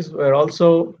countries were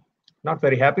also not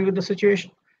very happy with the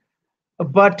situation.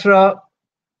 But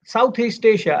Southeast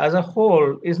Asia as a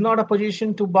whole is not a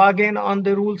position to bargain on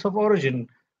the rules of origin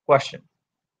question.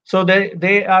 So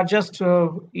they are just,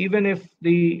 even if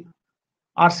the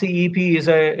RCEP is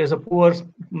a poor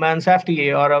man's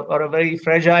FTA, or a very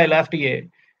fragile FTA,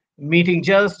 meeting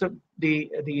just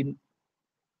the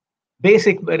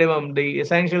basic minimum, the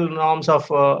essential norms of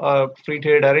a free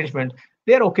trade arrangement,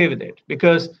 they're okay with it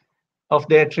because of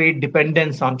their trade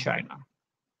dependence on China.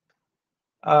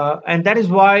 And that is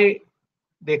why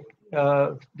they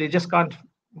just can't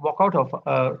walk out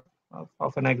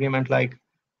of an agreement like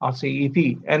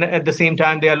RCEP. And at the same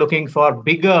time, they are looking for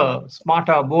bigger,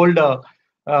 smarter, bolder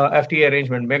FTA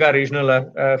arrangement, mega regional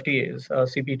FTAs,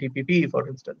 CPTPP, for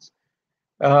instance.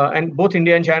 And both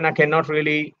India and China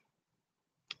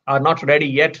are not ready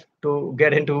yet to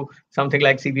get into something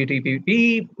like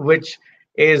CPTPP, which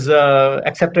is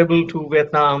acceptable to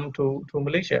Vietnam, to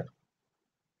Malaysia,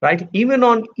 right? Even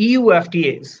on EU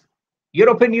FTAs,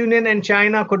 European Union and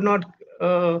China could not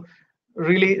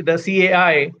really, the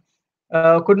CAI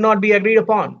could not be agreed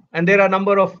upon. And there are a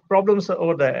number of problems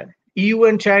over there. EU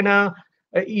and China,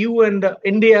 EU and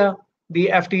India, the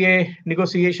FTA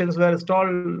negotiations were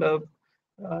stalled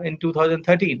in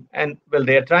 2013. And well,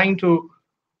 they are trying to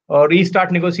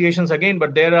restart negotiations again,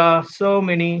 but there are so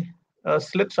many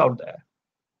slips out there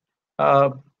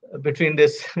between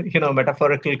this,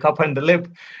 metaphorical cup and the lip.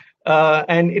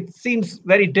 And it seems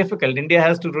very difficult. India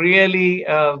has to really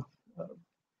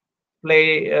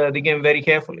play the game very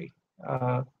carefully,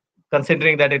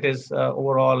 considering that it is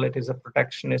overall, it is a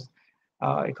protectionist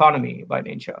economy by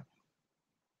nature.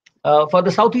 For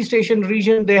the Southeast Asian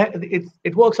region,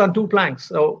 it works on two planks.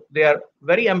 So they are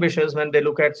very ambitious when they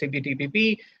look at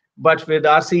CPTPP, but with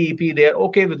RCEP, they are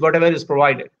okay with whatever is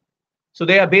provided. So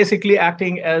they are basically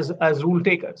acting as rule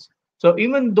takers. So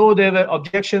even though there were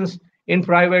objections in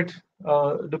private,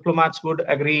 diplomats would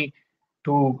agree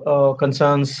to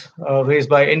concerns raised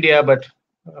by India, but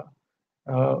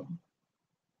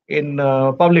in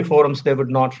public forums, they would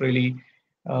not really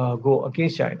go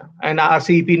against China. And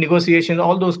RCEP negotiations,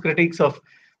 all those critiques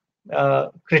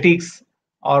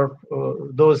or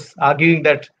those arguing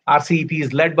that RCEP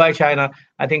is led by China,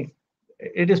 I think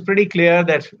it is pretty clear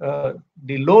that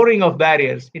the lowering of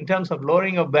barriers, in terms of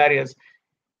lowering of barriers,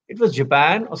 it was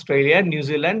Japan, Australia, and New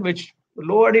Zealand which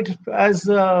lowered it as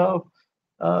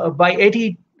by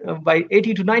 80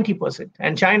 to 90%,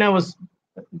 and China was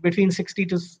between 60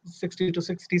 to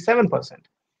 67%.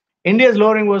 India's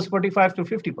lowering was 45 to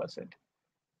 50%.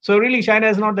 So really, China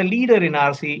is not the leader in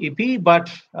RCEP, but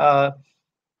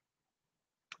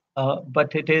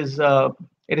it is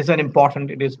it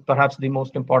is perhaps the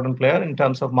most important player in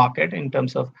terms of market, in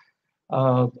terms of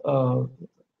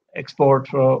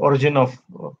export origin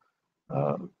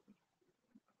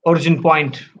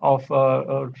point of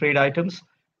trade items,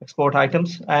 export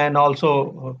items, and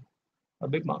also a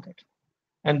big market.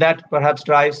 And that perhaps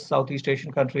drives Southeast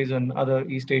Asian countries and other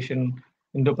East Asian,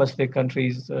 Indo-Pacific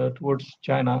countries towards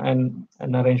China and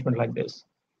an arrangement like this.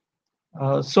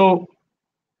 So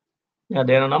yeah,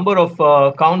 there are a number of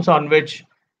counts on which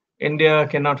India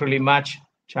cannot really match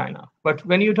China. But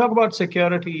when you talk about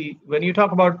security, when you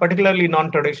talk about particularly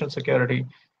non-traditional security,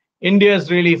 India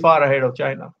is really far ahead of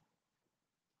China.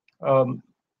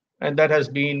 And that has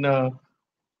been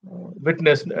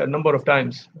witnessed a number of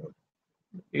times.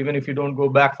 Even if you don't go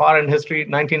back far in history,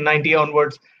 1990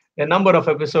 onwards, a number of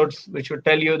episodes which would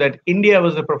tell you that India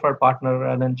was the preferred partner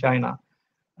rather than China.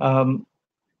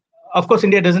 Of course,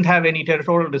 India doesn't have any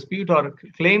territorial dispute or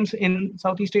claims in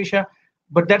Southeast Asia,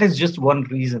 but that is just one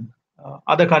reason.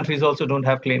 Other countries also don't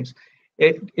have claims.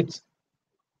 It's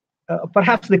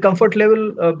perhaps the comfort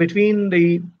level between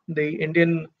the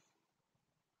Indian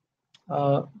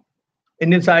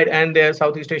side and their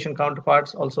Southeast Asian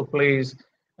counterparts also plays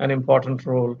an important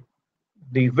role.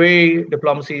 The way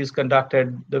diplomacy is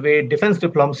conducted, the way defense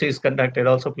diplomacy is conducted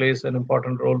also plays an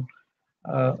important role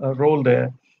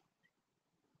there.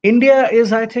 India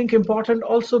is, I think, important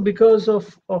also because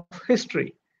of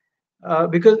history.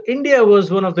 Because India was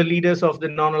one of the leaders of the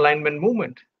non-alignment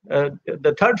movement,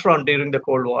 the Third Front during the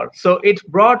Cold War. So it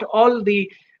brought all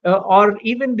the, or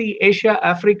even the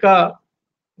Asia-Africa,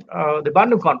 the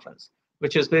Bandung Conference,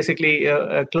 which is basically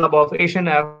a club of Asian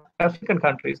African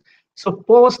countries. So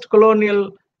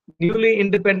post-colonial, newly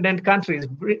independent countries,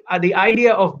 the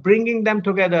idea of bringing them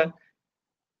together,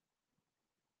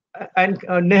 and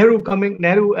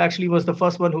Nehru actually was the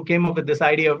first one who came up with this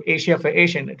idea of Asia for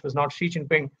Asian. It was not Xi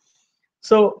Jinping.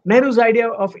 So Nehru's idea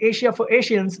of Asia for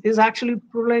Asians is actually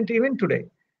prevalent even today.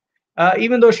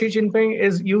 Even though Xi Jinping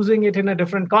is using it in a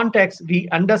different context, we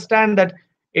understand that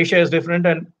Asia is different,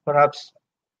 and perhaps,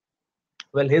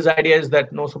 well, his idea is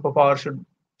that no superpower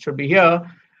should be here,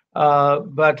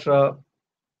 but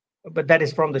that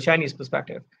is from the Chinese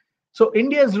perspective. So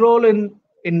India's role in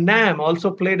NAM also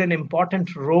played an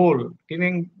important role,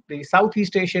 giving the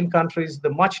Southeast Asian countries the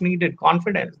much needed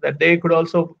confidence that they could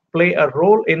also play a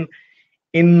role in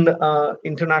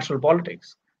international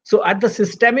politics. So at the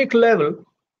systemic level,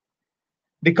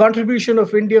 the contribution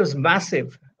of India was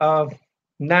massive.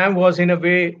 NAM was in a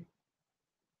way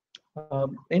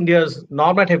India's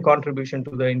normative contribution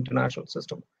to the international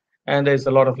system. And there's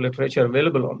a lot of literature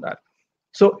available on that.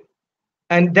 So,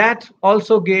 and that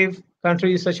also gave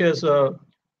countries such as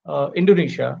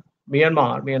Indonesia,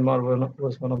 Myanmar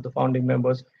was one of the founding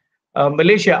members,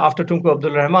 Malaysia after Tunku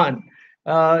Abdul Rahman.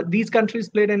 These countries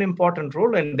played an important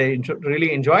role, and they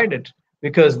really enjoyed it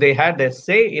because they had their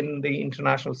say in the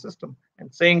international system,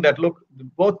 and saying that, look,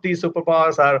 both these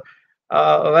superpowers are,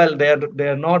 well,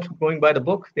 they're not going by the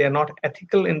book, they are not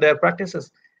ethical in their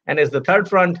practices. And as the Third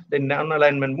Front, the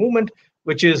non-alignment movement,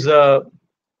 which is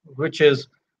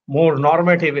more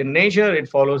normative in nature, it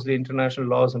follows the international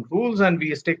laws and rules, and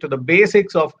we stick to the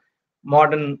basics of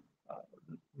modern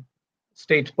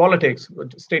state politics,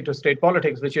 state-to-state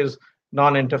politics, which is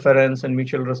non-interference and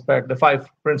mutual respect, the 5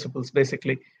 principles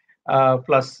basically,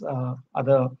 plus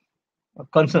other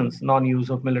concerns, non-use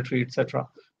of military, etc.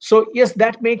 So yes,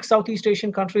 that makes Southeast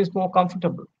Asian countries more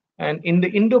comfortable. And in the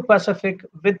Indo-Pacific,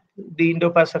 with the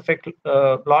Indo-Pacific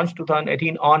launch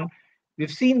 2018 on,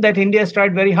 we've seen that India has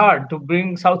tried very hard to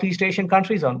bring Southeast Asian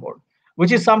countries on board,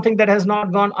 which is something that has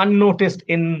not gone unnoticed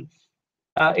in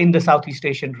the Southeast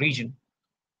Asian region.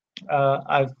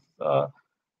 I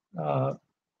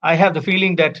have the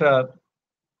feeling that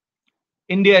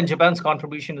India and Japan's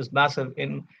contribution is massive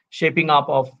in shaping up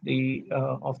of the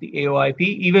AOIP,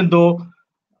 even though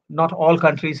not all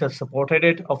countries have supported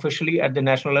it officially at the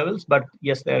national levels. But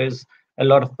yes, there is a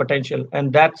lot of potential,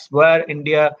 and that's where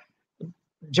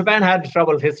Japan had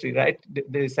troubled history, right?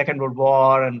 The Second World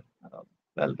War, and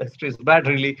well, the history is bad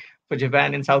really for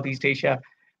Japan in Southeast Asia.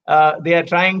 They are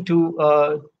trying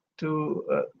to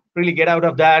really get out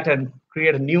of that and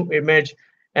create a new image,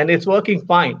 and it's working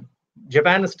fine.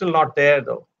 Japan is still not there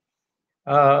though.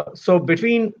 So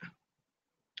between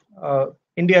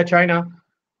India, China,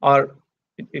 or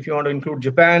if you want to include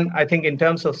Japan, I think in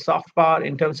terms of soft power,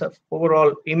 in terms of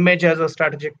overall image as a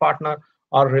strategic partner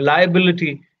or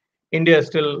reliability, India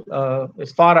still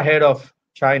is far ahead of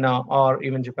China or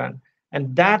even Japan.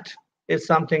 And that is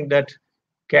something that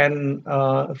can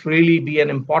really be an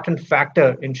important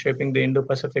factor in shaping the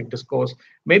Indo-Pacific discourse.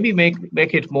 Maybe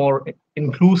make it more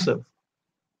inclusive,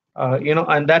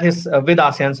 and that is with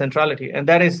ASEAN centrality. And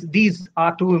these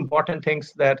are two important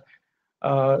things that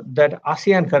that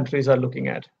ASEAN countries are looking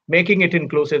at. Making it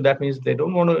inclusive, that means they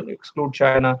don't want to exclude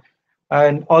China,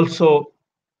 and also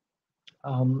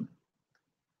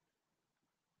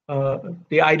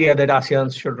the idea that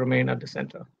ASEAN should remain at the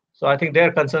center. So I think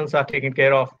their concerns are taken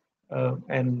care of,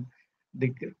 and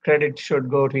the credit should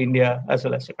go to India as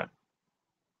well as Japan.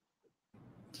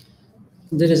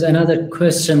 There is another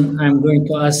question I'm going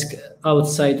to ask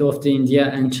outside of the India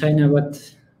and China. But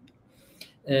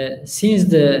since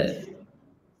the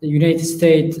United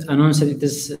States announced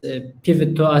its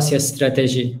pivot to Asia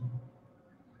strategy,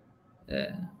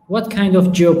 what kind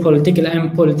of geopolitical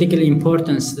and political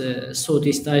importance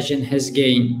Southeast Asian has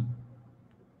gained?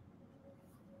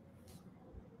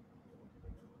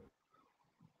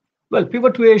 Well,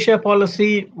 pivot to Asia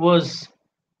policy was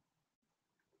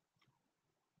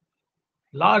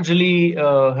largely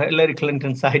Hillary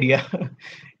Clinton's idea,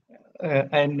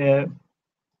 and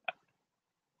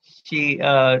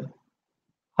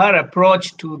her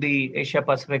approach to the Asia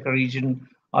Pacific region,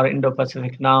 or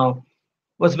Indo-Pacific now,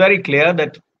 was very clear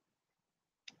that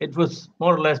it was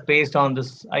more or less based on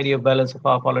this idea of balance of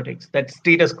power politics, that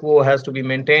status quo has to be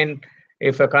maintained.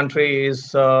 If a country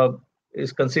is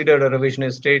considered a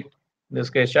revisionist state, in this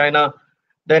case China,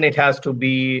 then it has to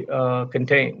be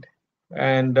contained.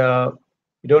 And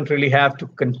you don't really have to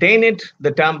contain it.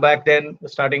 The term back then,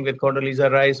 starting with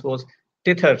Condoleezza Rice, was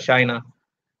tether China.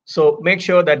 So make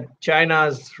sure that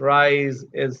China's rise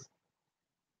is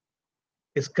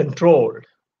controlled,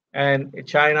 and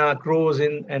China grows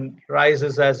in and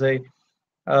rises as a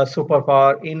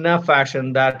superpower in a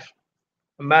fashion that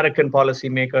American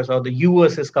policymakers or the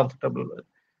US is comfortable with.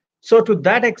 So to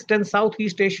that extent,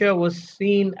 Southeast Asia was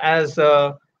seen as,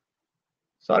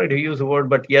 sorry to use the word,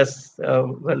 but yes,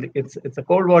 well, it's a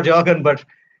Cold War jargon, but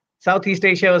Southeast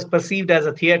Asia was perceived as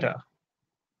a theater.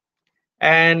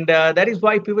 And that is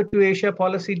why pivot to Asia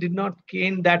policy did not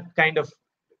gain that kind of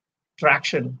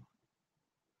traction.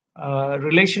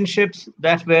 Relationships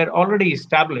that were already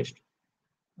established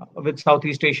with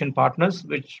Southeast Asian partners,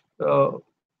 which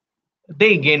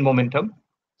they gained momentum.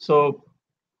 So,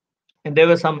 and there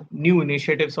were some new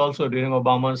initiatives also during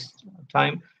Obama's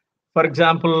time. For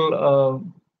example,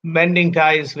 mending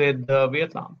ties with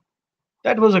Vietnam.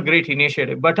 That was a great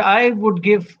initiative. But I would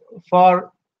give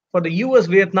for the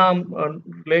US-Vietnam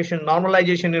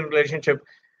normalization in relationship,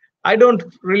 I don't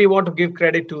really want to give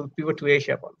credit to pivot to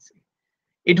Asia policy.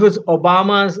 It was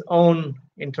Obama's own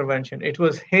intervention. It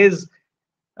was his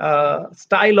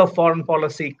style of foreign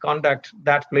policy conduct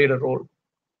that played a role.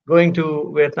 Going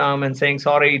to Vietnam and saying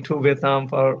sorry to Vietnam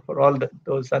for all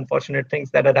those unfortunate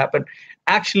things that had happened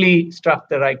actually struck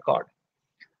the right chord.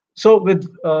 So with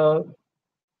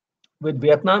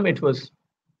Vietnam, it was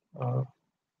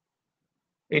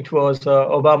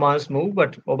Obama's move,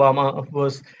 but Obama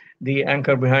was the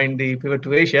anchor behind the pivot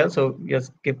to Asia. So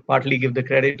yes, partly give the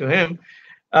credit to him.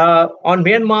 On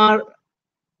Myanmar,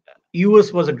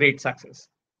 US was a great success.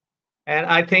 And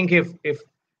I think if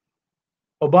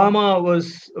Obama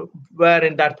were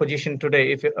in that position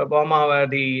today, if Obama were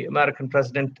the American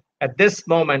president at this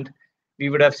moment, we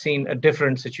would have seen a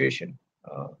different situation.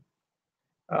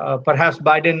 Perhaps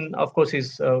Biden, of course,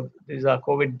 these are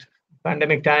COVID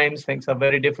pandemic times, things are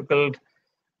very difficult.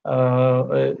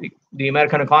 The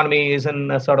American economy is in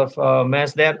a sort of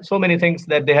mess. There are so many things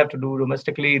that they have to do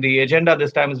domestically. The agenda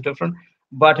this time is different.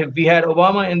 But if we had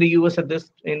Obama in the US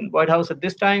in White House at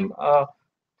this time,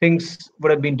 things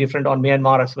would have been different on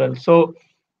Myanmar as well. So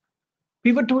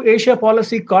pivot to Asia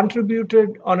policy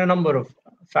contributed on a number of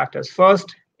factors.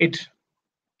 First, it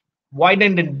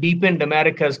widened and deepened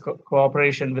America's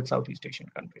cooperation with Southeast Asian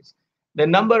countries. The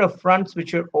number of fronts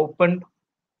which were opened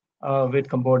with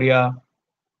Cambodia,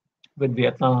 with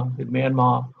Vietnam, with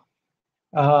Myanmar,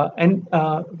 and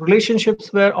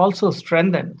relationships were also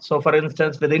strengthened. So for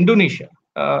instance, with Indonesia,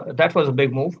 that was a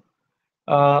big move.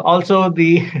 Also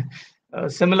the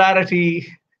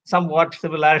somewhat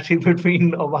similarity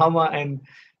between Obama and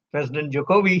President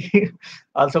Jokowi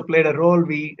also played a role.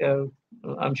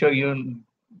 I'm sure you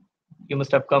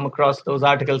must have come across those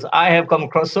articles. I have come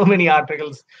across so many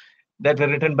articles that were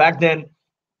written back then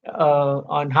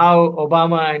on how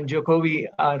Obama and Jokowi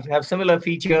have similar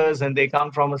features, and they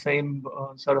come from the same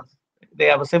they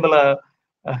have a similar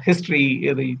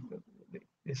history, the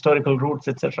historical roots,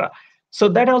 etc. So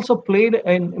that also played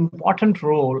an important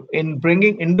role in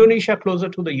bringing Indonesia closer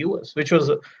to the US, which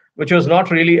was not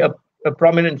really a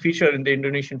prominent feature in the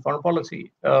Indonesian foreign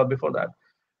policy before that.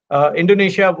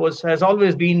 Indonesia has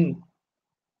always been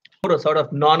a sort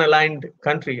of non-aligned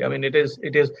country. I mean,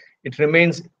 it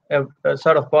remains a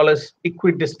sort of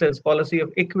policy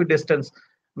of equidistance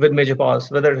with major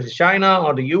powers, whether it is China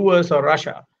or the US or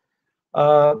Russia.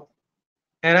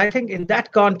 And I think in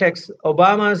that context,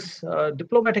 Obama's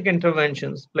diplomatic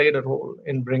interventions played a role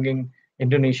in bringing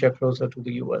Indonesia closer to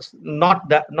the US.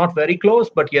 Not very close,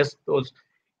 but yes, those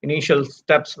initial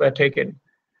steps were taken.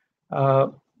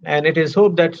 And it is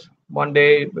hoped that one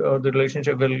day the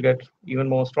relationship will get even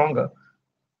more stronger.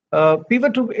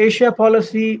 Pivot to Asia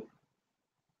policy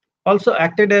also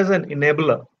acted as an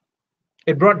enabler.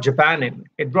 It brought Japan in,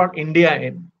 it brought India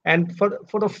in, and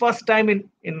for the first time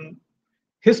in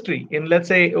history, in let's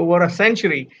say over a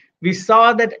century, we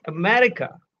saw that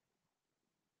America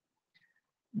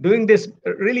doing this,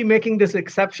 really making this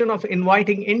exception of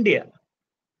inviting India.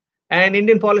 And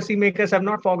Indian policymakers have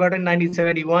not forgotten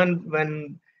 1971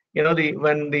 when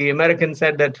the Americans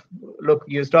said that, look,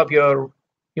 you stop your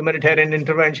humanitarian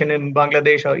intervention in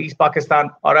Bangladesh or East Pakistan,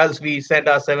 or else we send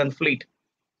our 7th Fleet.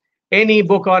 Any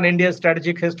book on India's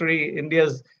strategic history,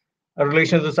 India's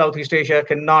relations with Southeast Asia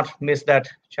cannot miss that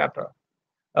chapter,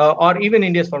 or even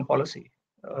India's foreign policy.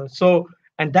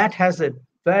 And that has a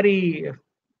very,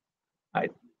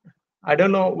 I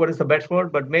don't know what is the best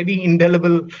word, but maybe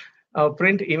indelible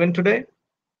print even today.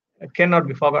 It cannot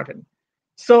be forgotten.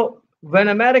 So when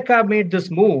America made this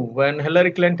move, when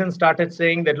Hillary Clinton started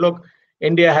saying that, look,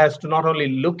 India has to not only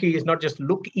look east, not just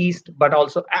look east, but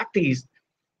also act east,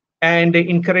 and they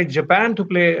encouraged Japan to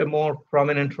play a more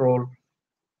prominent role,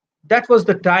 that was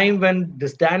the time when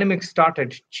this dynamic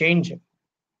started changing.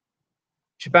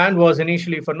 Japan was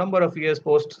initially, for a number of years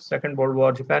post Second World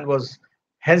War, Japan was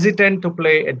hesitant to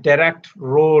play a direct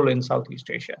role in Southeast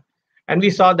Asia. And we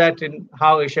saw that in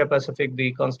how Asia-Pacific,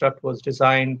 the construct was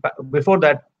designed. Before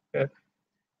that,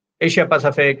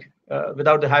 Asia-Pacific,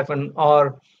 without the hyphen,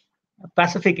 or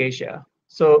Pacific Asia.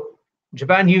 So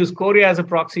Japan used Korea as a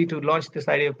proxy to launch this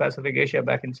idea of Pacific Asia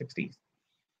back in the 60s.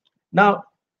 Now,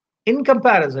 in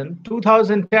comparison,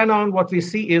 2010 on, what we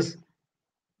see is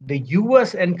the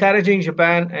US encouraging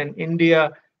Japan and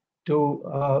India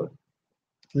to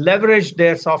leverage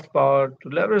their soft power, to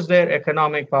leverage their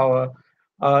economic power.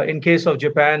 In case of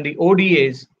Japan, the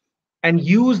ODAs, and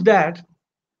use that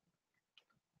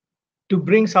to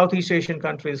bring Southeast Asian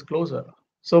countries closer.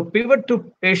 So pivot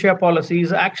to Asia policy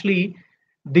is actually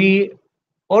the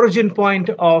origin point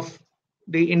of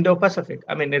the Indo-Pacific.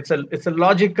 I mean, it's a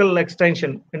logical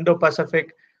extension.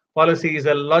 Indo-Pacific policy is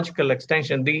a logical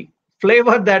extension. The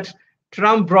flavor that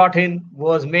Trump brought in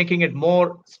was making it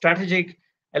more strategic,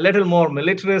 a little more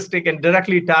militaristic, and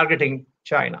directly targeting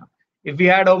China. If we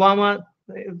had Obama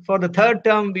for the third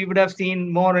term, we would have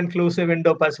seen more inclusive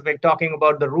Indo-Pacific, talking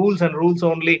about the rules and rules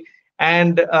only,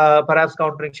 and perhaps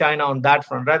countering China on that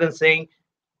front, rather than saying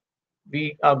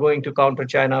we are going to counter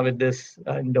China with this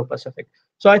Indo-Pacific.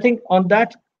 So I think on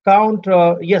that count,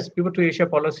 yes, pivot to Asia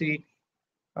policy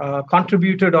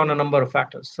contributed on a number of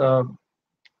factors.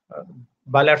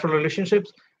 Bilateral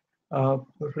relationships,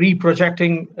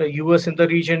 reprojecting US in the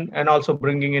region, and also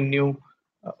bringing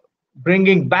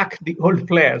back the old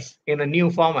players in a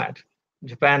new format,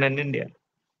 Japan and India.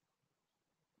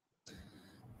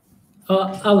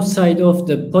 Outside of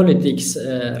the politics,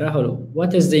 Rahul,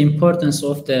 what is the importance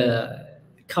of the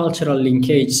cultural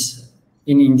linkage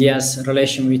in India's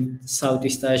relation with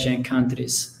Southeast Asian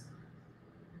countries?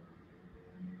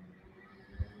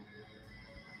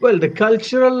 Well, the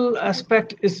cultural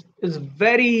aspect is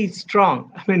very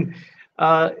strong. I mean,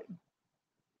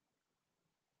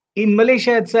 in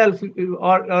Malaysia itself,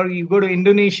 or you go to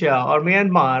Indonesia or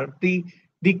Myanmar, the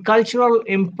cultural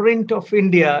imprint of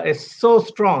India is so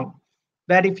strong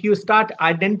that if you start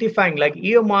identifying, like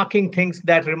earmarking things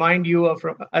that remind you of,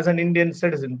 as an Indian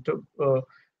citizen,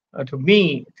 to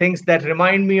me, things that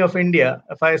remind me of India,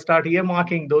 if I start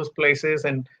earmarking those places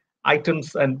and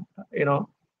items and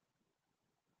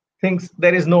things,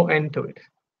 there is no end to it.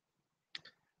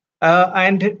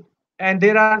 And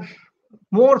there are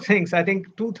more things. I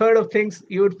think 2/3 of things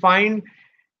you would find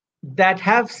that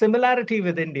have similarity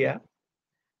with India,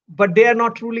 but they are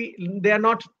not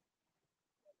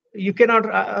you cannot,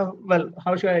 well,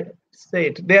 how should I say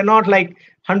it? They are not like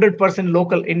 100%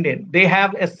 local Indian. They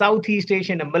have a Southeast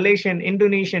Asian, a Malaysian,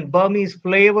 Indonesian, Burmese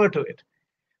flavor to it,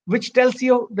 which tells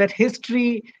you that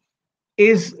history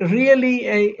is really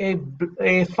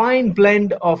a fine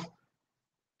blend of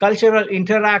cultural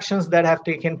interactions that have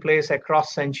taken place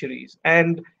across centuries.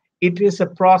 And it is a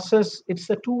process, it's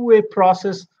a two-way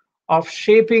process of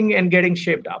shaping and getting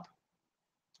shaped up.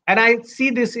 And I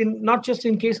see this in not just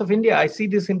in case of India, I see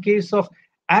this in case of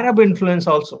Arab influence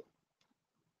also.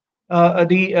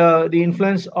 the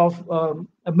influence of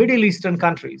Middle Eastern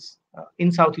countries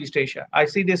in Southeast Asia. I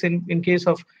see this in case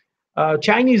of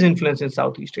Chinese influence in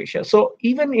Southeast Asia. So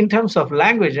even in terms of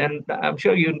language, and I'm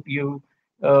sure you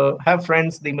have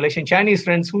friends, the Malaysian Chinese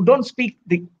friends, who don't speak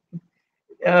the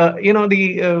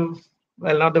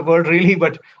well, not the word really,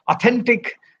 but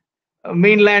authentic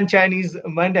mainland Chinese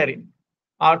Mandarin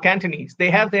or Cantonese. They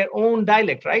have their own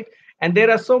dialect, right? And there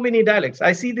are so many dialects.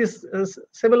 I see this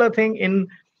similar thing in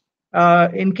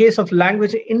case of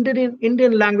language,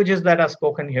 Indian languages that are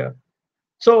spoken here.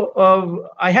 So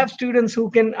I have students who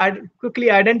can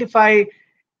quickly identify,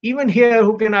 even here,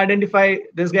 who can identify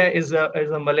this guy is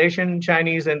a Malaysian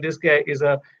Chinese and this guy is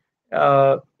a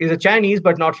Chinese,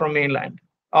 but not from mainland,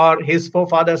 or his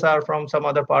forefathers are from some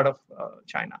other part of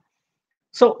China.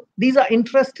 So these are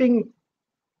interesting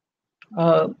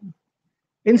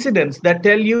incidents that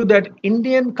tell you that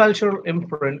Indian cultural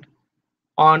imprint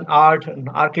on art and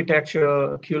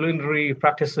architecture, culinary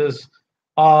practices,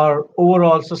 or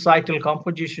overall societal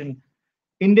composition,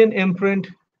 Indian imprint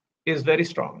is very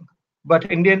strong.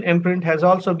 But Indian imprint has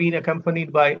also been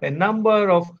accompanied by a number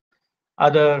of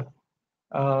other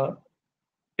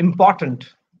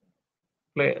important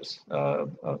players,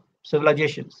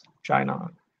 civilizations, China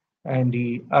and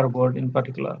the Arab world in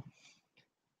particular.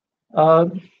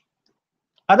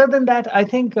 Other than that, I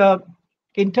think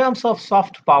in terms of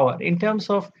soft power, in terms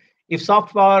of if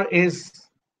soft power is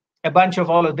a bunch of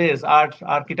all of this, art,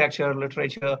 architecture,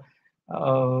 literature,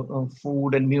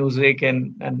 food and music,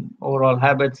 and overall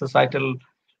habits, societal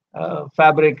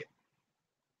fabric,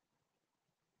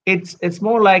 it's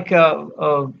more like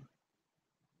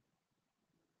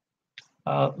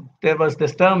there was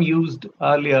this term used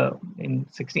earlier in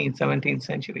 16th, 17th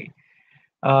century,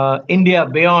 India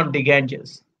beyond the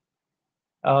Ganges.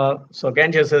 So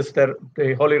Ganges is the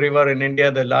holy river in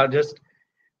India, the largest.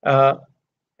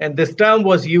 And this term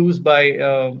was used by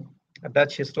a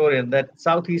Dutch historian that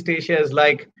Southeast Asia is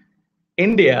like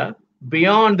India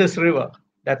beyond this river.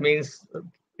 That means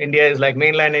India is like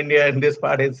mainland India, and this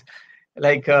part is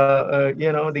like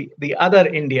the other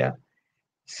India.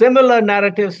 Similar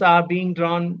narratives are being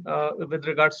drawn with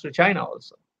regards to China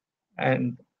also.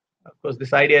 And of course,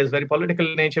 this idea is very political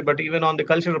in nature, but even on the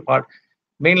cultural part,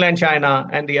 mainland China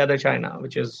and the other China,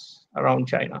 which is around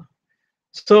China.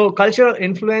 So cultural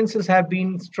influences have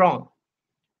been strong.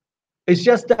 It's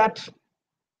just that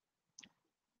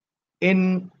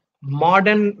in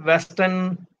modern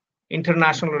Western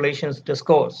international relations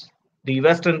discourse, the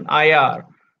Western IR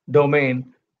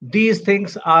domain, these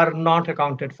things are not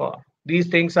accounted for. These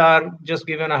things are just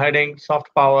given a heading, soft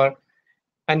power,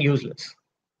 and useless.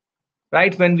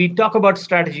 Right? When we talk about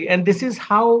strategy, and this is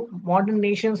how modern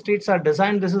nation states are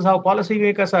designed, this is how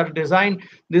policymakers are designed,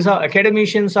 this is how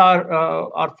academicians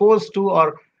are forced to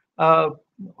or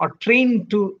trained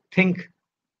to think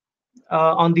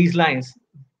on these lines,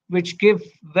 which give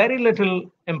very little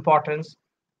importance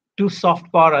to soft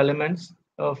power elements.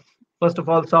 First of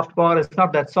all, soft power is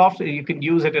not that soft. You can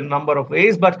use it in a number of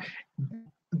ways, but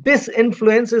this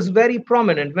influence is very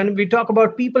prominent when we talk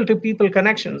about people-to-people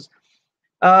connections.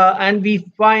 And we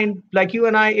find, like you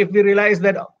and I, if we realize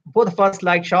that both of us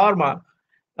like shawarma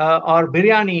or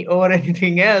biryani over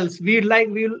anything else,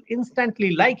 we'll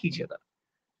instantly like each other,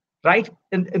 right?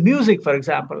 And music, for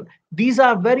example, these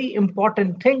are very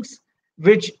important things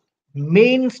which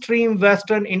mainstream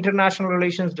Western international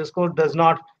relations discourse does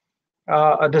not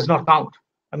count.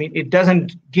 I mean, it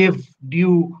doesn't give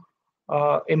due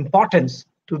importance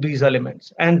to these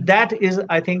elements, and that is,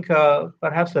 I think,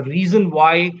 perhaps the reason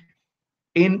why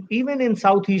even in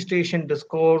Southeast Asian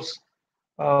discourse,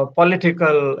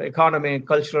 political, economic,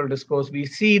 cultural discourse, we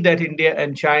see that India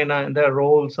and China and their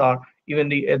roles are, even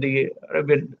the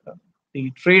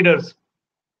traders,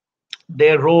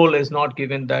 their role is not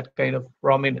given that kind of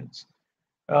prominence.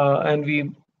 And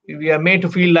we are made to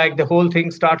feel like the whole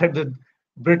thing started with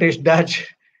British, Dutch,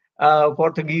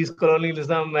 Portuguese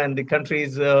colonialism, and the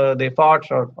countries they fought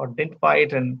or didn't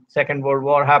fight, and Second World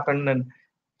War happened, and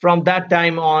from that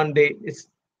time on,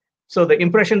 so the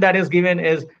impression that is given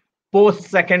is post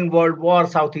Second World War,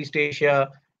 Southeast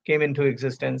Asia came into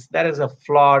existence. That is a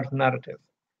flawed narrative.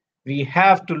 We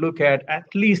have to look at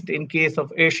least in case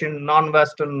of Asian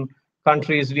non-Western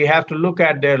countries, we have to look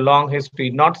at their long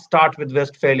history, not start with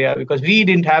Westphalia, because we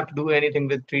didn't have to do anything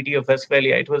with Treaty of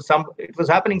Westphalia. It was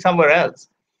happening somewhere else.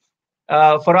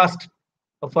 For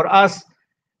us,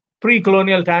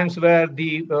 pre-colonial times were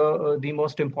the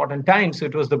most important times.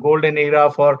 It was the golden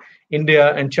era for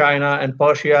India and China and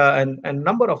Persia and a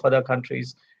number of other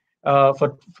countries.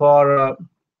 For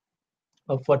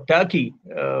Turkey,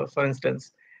 for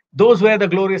instance, those were the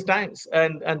glorious times,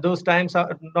 and those times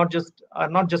are not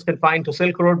just confined to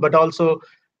Silk Road, but also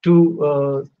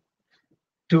to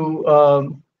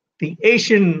the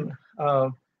Asian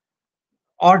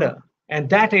order, and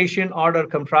that Asian order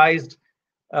comprised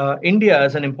India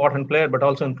as an important player, but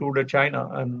also included China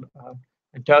and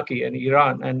Turkey and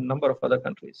Iran and a number of other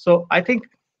countries. So I think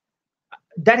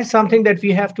that is something that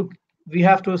we have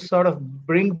to sort of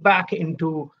bring back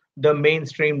into the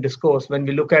mainstream discourse when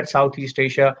we look at Southeast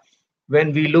Asia,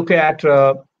 when we look at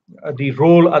the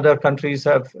role other countries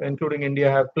have, including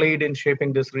India, have played in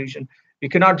shaping this region. We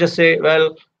cannot just say,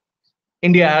 well,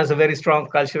 India has a very strong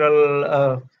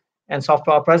cultural and soft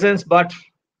power presence, but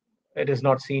it is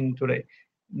not seen today.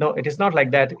 No, it is not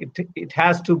like that. It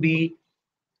has to be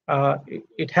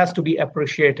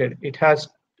appreciated. It has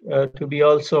to be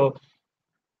also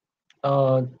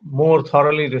more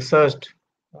thoroughly researched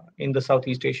in the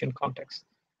Southeast Asian context.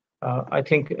 I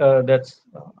think that's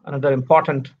another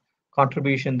important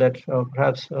contribution that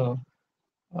perhaps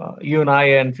you and I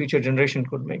and future generation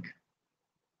could make.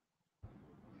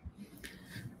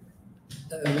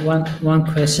 One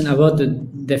question about the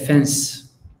defense.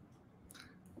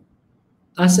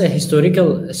 As a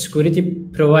historical security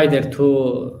provider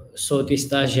to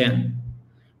Southeast Asian,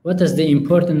 what is the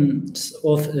importance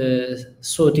of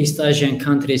Southeast Asian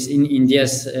countries in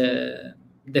India's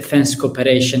defense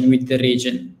cooperation with the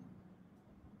region?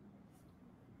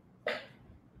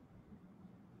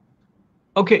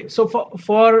 Okay, so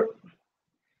for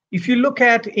if you look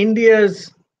at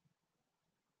India's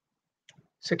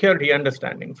security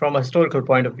understanding from a historical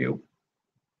point of view,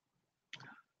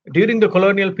 during the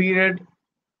colonial period,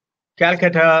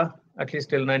 Calcutta, at least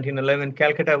till 1911,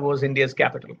 Calcutta was India's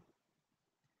capital,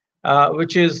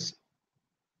 which is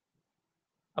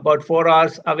about 4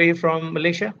 hours away from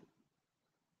Malaysia.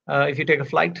 If you take a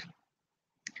flight,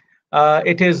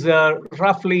 it is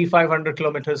roughly 500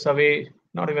 kilometers away,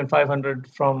 not even 500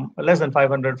 from, less than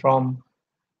 500 from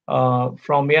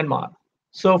Myanmar.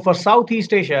 So for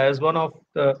Southeast Asia, as one of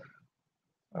the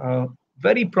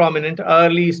very prominent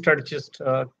early strategist,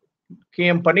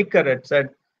 K.M. Panikkar had said,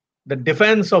 the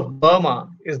defense of Burma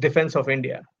is defense of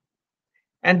India.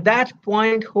 And that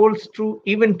point holds true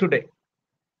even today.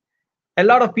 A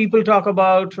lot of people talk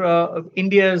about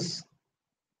India's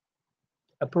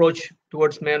approach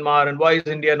towards Myanmar and why is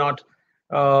India not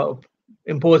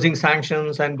imposing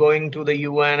sanctions and going to the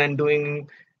UN and doing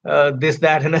this,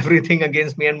 that, and everything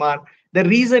against Myanmar. The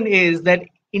reason is that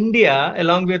India,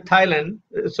 along with Thailand,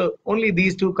 so only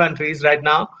these two countries right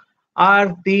now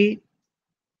are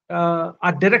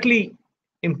directly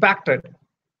impacted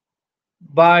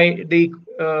by the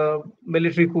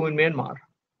military coup in Myanmar.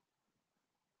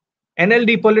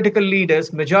 NLD political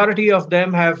leaders, majority of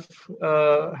them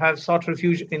have sought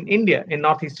refuge in India, in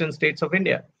northeastern states of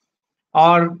India.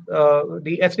 Or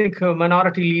the ethnic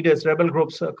minority leaders, rebel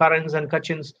groups, Karens and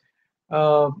Kachins,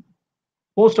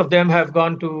 most of them have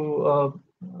gone to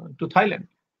Thailand.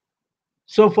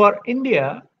 So for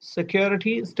India,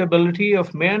 security, stability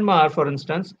of Myanmar, for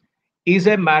instance, is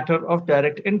a matter of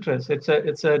direct interest.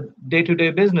 It's a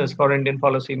day-to-day business for Indian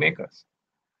policymakers.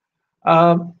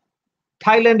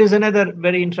 Thailand is another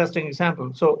very interesting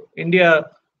example. So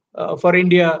for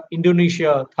India,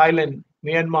 Indonesia, Thailand,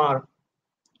 Myanmar,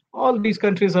 all these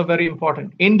countries are very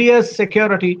important. India's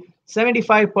security,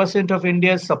 75% of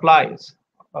India's supplies,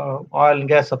 oil and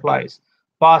gas supplies,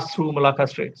 pass through Malacca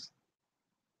Straits,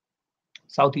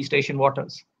 Southeast Asian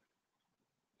waters.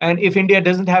 And if India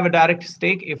doesn't have a direct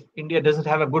stake, if India doesn't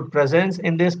have a good presence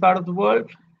in this part of the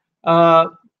world,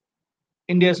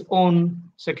 India's own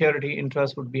security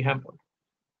interests would be hampered.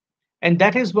 And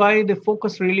that is why the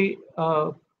focus really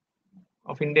of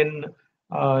Indian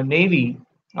Navy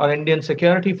or Indian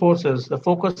security forces, the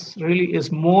focus really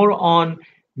is more on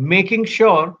making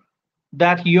sure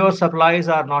that your supplies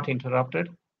are not interrupted,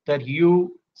 that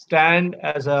you stand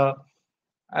as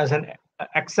an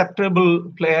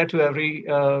acceptable player to every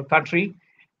country,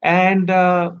 and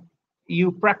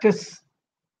you practice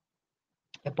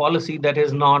a policy that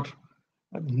is not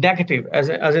negative, as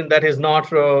in that is not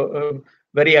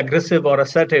very aggressive or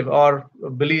assertive or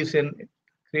believes in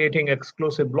creating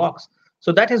exclusive blocks.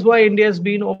 So that is why India has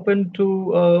been open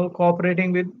to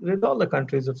cooperating with all the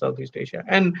countries of Southeast Asia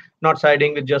and not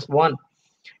siding with just one.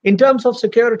 In terms of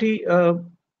security,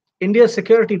 India's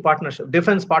security partnership,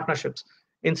 defense partnerships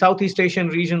in Southeast Asian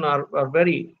region are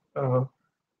very,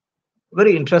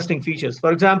 very interesting features.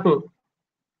 For example,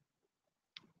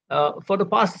 for the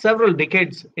past several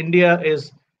decades, India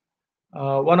is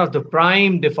one of the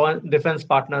prime defense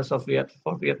partners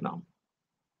for Vietnam.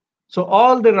 So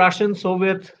all the Russian,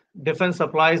 Soviet defense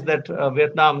supplies that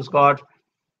Vietnam's got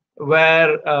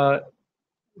where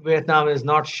Vietnam is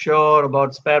not sure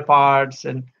about spare parts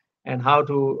and how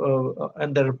to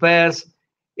and the repairs.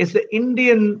 It's the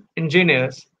Indian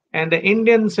engineers and the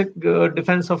Indian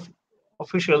defense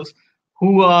officials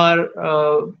who are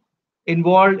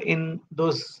involved in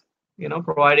those,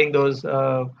 providing those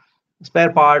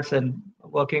spare parts and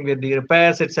working with the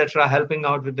repairs, etc., helping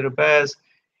out with the repairs,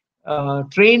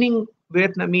 training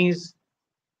Vietnamese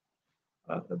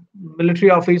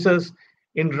military officers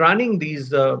in running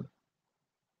these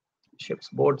ships,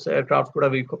 boats, aircraft,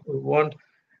 whatever you want.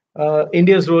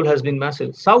 India's role has been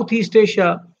massive. Southeast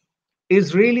Asia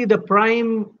is really the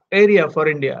prime area for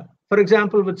India. For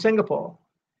example, with Singapore,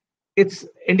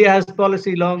 India has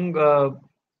policy long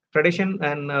tradition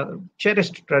and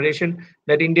cherished tradition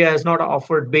that India has not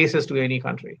offered bases to any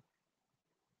country.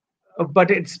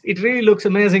 But it really looks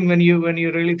amazing when you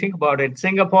really think about it.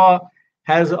 Singapore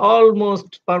has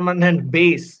almost permanent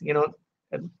base,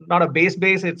 not a base,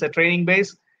 it's a training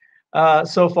base.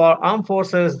 So for armed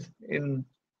forces in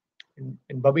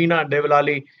Babina,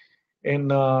 Devlali,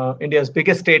 in India's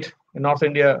biggest state in North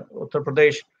India, Uttar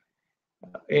Pradesh,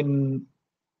 in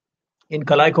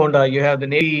Kalaikonda, you have the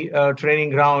Navy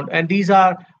training ground, and these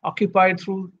are occupied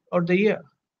throughout the year.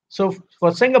 So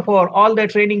for Singapore, all their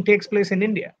training takes place in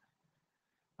India.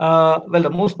 Well, the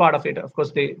most part of it, of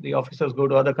course, the officers go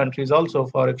to other countries also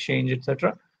for exchange,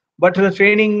 etc. But the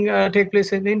training takes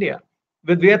place in India.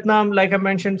 With Vietnam, like I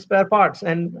mentioned, spare parts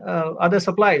and other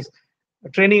supplies,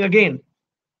 training again.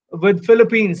 With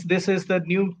Philippines, this is the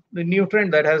new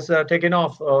trend that has taken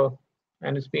off,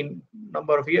 and it's been a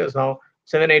number of years now,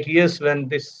 7-8 years, when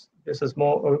this is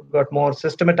got more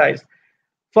systematized.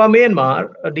 For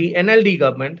Myanmar, the NLD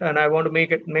government, and I want to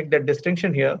make that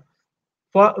distinction here,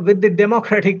 with the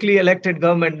democratically elected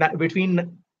government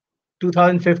between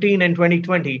 2015 and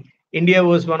 2020, India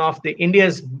was one of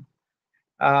India's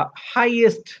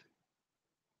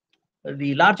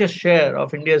the largest share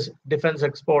of India's defense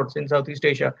exports in Southeast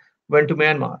Asia went to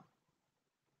Myanmar.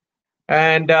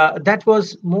 And that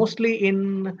was mostly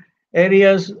in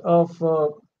areas of,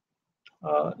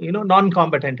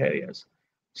 non-combatant areas.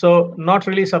 So not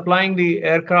really supplying the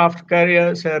aircraft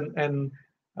carriers and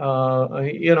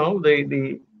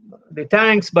the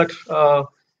tanks, but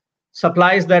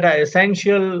supplies that are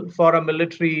essential for a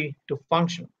military to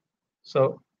function.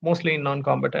 So mostly in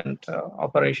non-combatant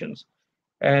operations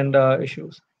and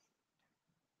issues.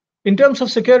 In terms of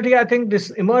security, I think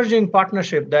this emerging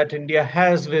partnership that India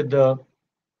has with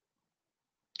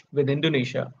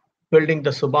Indonesia, building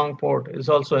the Subang port, is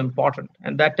also important,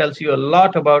 and that tells you a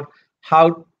lot about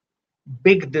how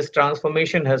big this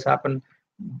transformation has happened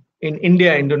in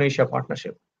India-Indonesia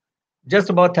partnership.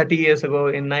 Just about 30 years ago,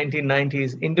 in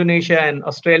 1990s, Indonesia and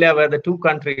Australia were the two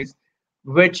countries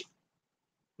which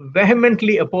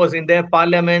vehemently opposed, in their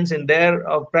parliaments, in their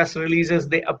press releases,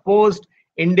 they opposed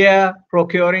India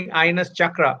procuring INS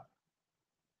Chakra.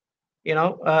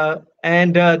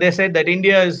 And they said that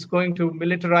India is going to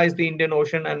militarize the Indian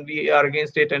Ocean, and we are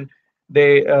against it. And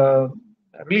they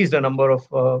released a number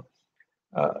of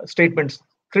statements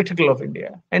critical of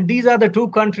India. And these are the two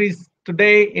countries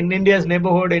today in India's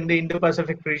neighborhood in the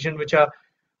Indo-Pacific region,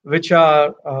 which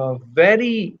are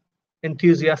very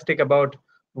enthusiastic about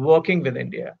working with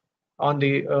India on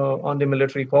the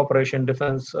military cooperation,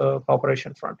 defense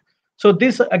cooperation front. So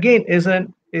this again is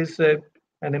an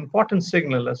important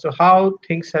signal as to how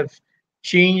things have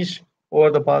changed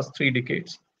over the past 3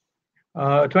 decades.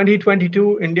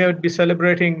 2022, India would be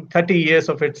celebrating 30 years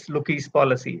of its Look East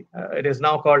policy. It is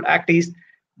now called Act East,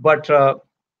 but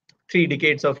 3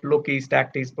 decades of Look East,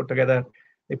 Act East put together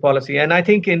the policy. And I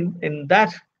think in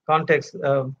that context,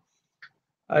 a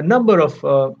number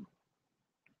of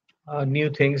new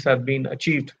things have been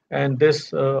achieved, and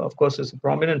this, of course, is a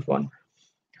prominent one.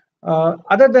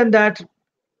 Other than that,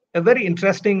 a very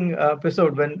interesting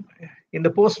episode when, in the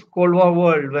post-Cold War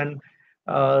world, when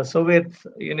Soviet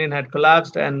Union had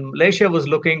collapsed and Malaysia was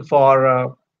looking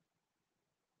for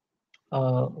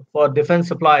defense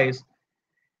supplies,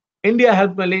 India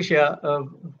helped Malaysia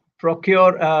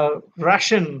procure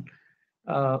Russian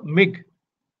MiG.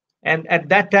 And at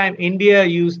that time, Malaysia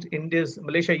used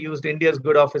India's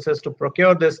good officers to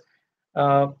procure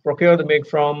the MiG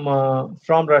from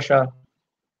Russia,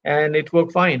 and it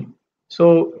worked fine.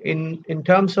 So in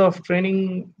terms of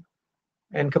training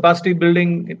and capacity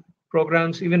building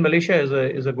programs, even Malaysia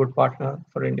is a good partner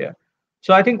for India.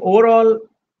 So I think overall,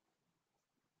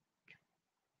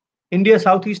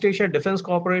 India-Southeast Asia defense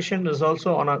cooperation is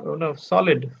also on a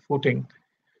solid footing.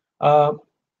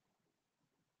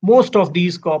 Most of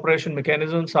these cooperation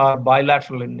mechanisms are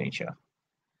bilateral in nature,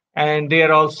 and they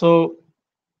are also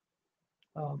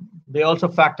they also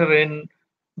factor in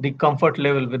the comfort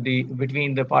level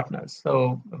between the partners.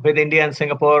 So with India and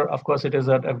Singapore, of course, it is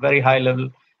at a very high level.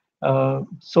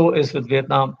 So is with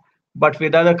Vietnam, but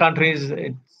with other countries,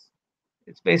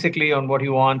 it's basically on what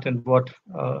you want and what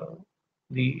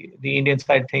the Indian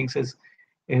side thinks is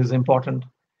important.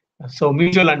 So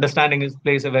mutual understanding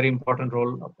plays a very important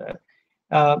role of that.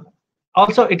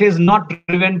 Also, it is not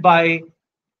driven by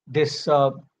this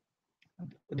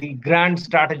the grand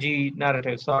strategy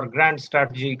narratives or grand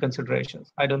strategy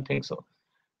considerations. I don't think so.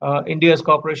 India's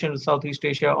cooperation with Southeast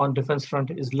Asia on defense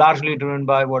front is largely driven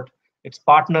by what its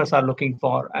partners are looking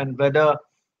for and whether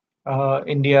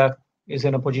India is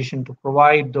in a position to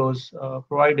provide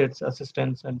its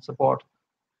assistance and support.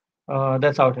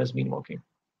 That's how it has been working.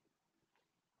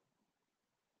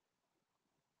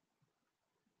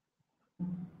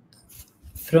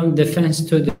 From defense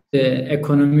to the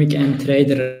economic and trade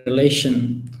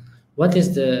relation, what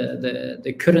is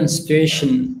the current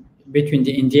situation between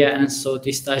the India and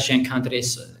Southeast Asian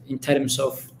countries in terms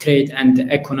of trade and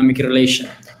economic relation?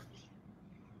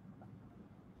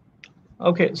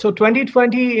 Okay, so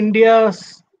 2020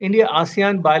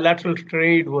 India-ASEAN bilateral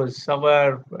trade was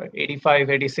somewhere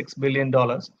 $86 billion.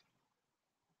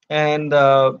 And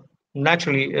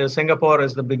naturally, Singapore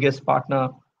is the biggest partner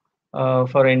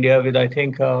for India with, I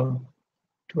think,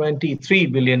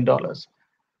 $23 billion.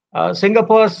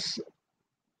 Singapore's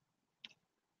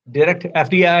direct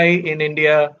FDI in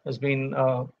India has been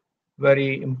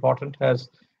very important, has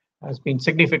been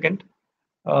significant.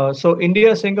 So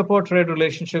India-Singapore trade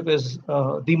relationship is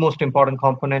the most important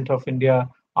component of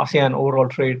India-ASEAN overall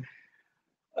trade.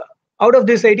 Out of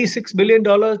this $86 billion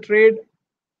trade,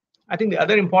 I think the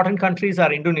other important countries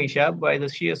are Indonesia by the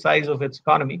sheer size of its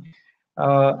economy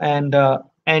and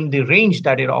the range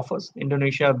that it offers.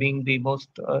 Indonesia being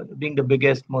the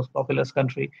biggest, most populous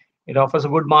country, it offers a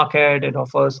good market. It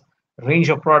offers a range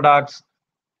of products.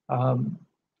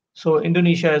 So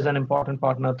Indonesia is an important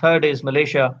partner. Third is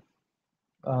Malaysia.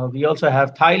 We also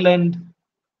have Thailand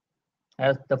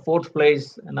as the fourth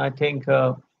place, and I think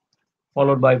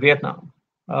followed by Vietnam.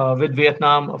 With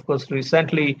Vietnam, of course,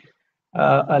 recently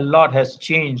a lot has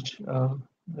changed.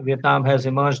 Vietnam has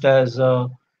emerged as,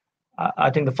 I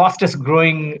think, the fastest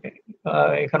growing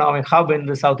economic hub in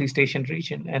the Southeast Asian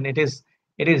region, and it is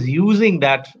using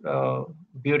that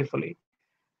beautifully.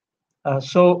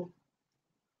 So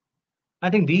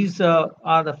I think these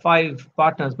are the 5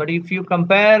 partners. But if you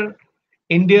compare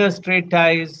India's trade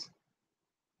ties,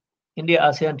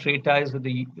 India-ASEAN trade ties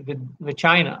with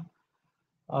China,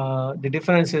 the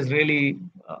difference is really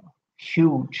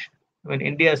huge. When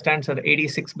India stands at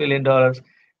 $86 billion,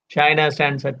 China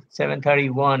stands at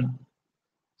 731,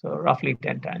 so roughly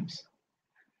 10 times.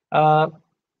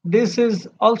 This is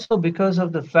also because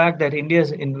of the fact that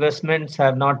India's investments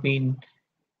have not been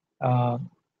an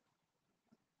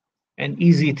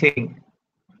easy thing.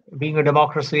 Being a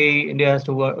democracy, India has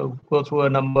to go through a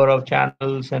number of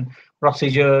channels and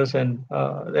procedures, and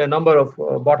there are a number of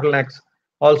bottlenecks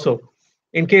also.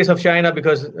 In case of China,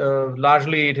 because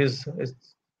largely it's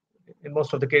in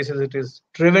most of the cases it is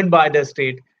driven by the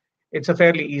state, it's a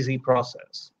fairly easy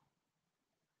process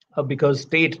because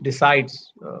state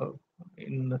decides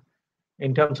in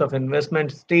terms of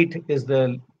investment. State is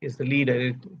the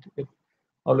leader. It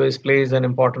always plays an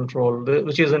important role,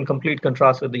 which is in complete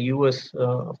contrast with the US,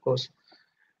 of course.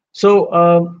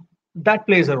 So that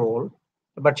plays a role,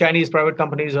 but Chinese private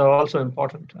companies are also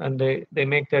important, and they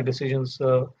make their decisions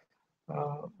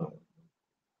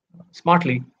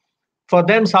smartly. For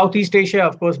them, Southeast Asia,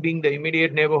 of course, being the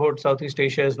immediate neighborhood, Southeast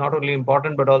Asia is not only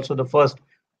important, but also the first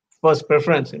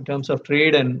preference in terms of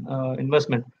trade and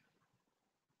investment.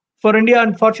 For India,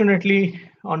 unfortunately,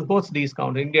 on both these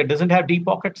counts, India doesn't have deep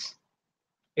pockets.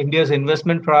 India's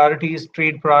investment priorities,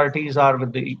 trade priorities are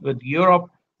with Europe,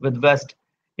 with West.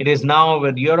 It is now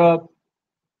with Europe,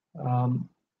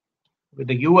 with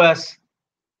the US,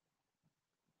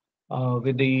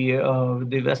 with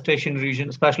the West Asian region,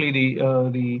 especially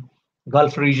the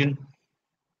Gulf region.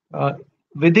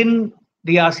 Within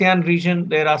the ASEAN region,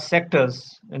 there are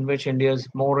sectors in which India is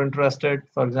more interested.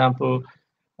 For example,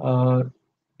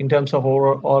 in terms of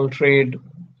overall trade,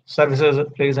 services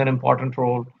plays an important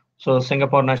role. So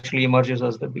Singapore naturally emerges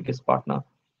as the biggest partner.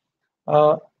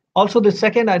 Also, the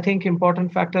second, I think,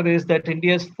 important factor is that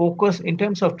India's focus in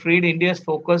terms of trade, India's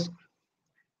focus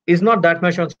is not that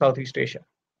much on Southeast Asia.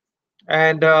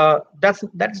 And that's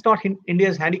not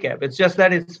India's handicap. It's just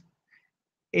that it's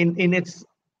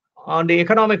on the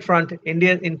economic front,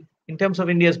 India, in terms of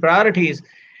India's priorities,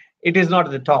 it is not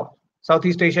at the top.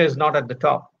 Southeast Asia is not at the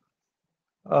top.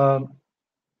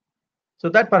 So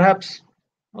that perhaps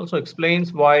also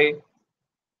explains why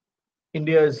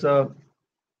India has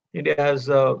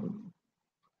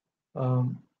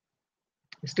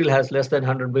still has less than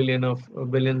 100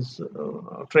 billions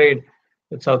of trade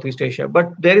with Southeast Asia,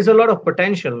 but there is a lot of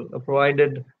potential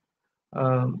provided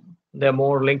there are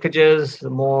more linkages,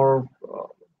 more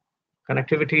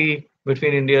connectivity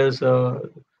between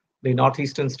the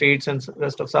northeastern states and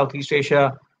rest of Southeast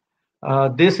Asia.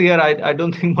 This year, I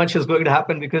don't think much is going to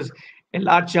happen because a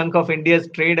large chunk of India's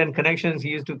trade and connections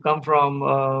used to come from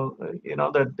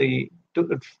the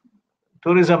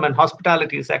tourism and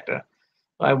hospitality sector.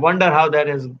 So I wonder how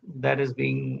that is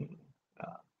being.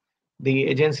 The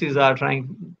agencies are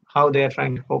how they are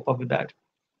trying to cope up with that.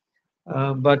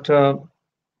 But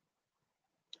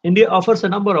India offers a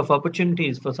number of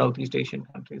opportunities for Southeast Asian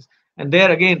countries, and there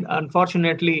again,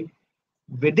 unfortunately,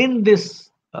 within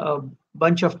this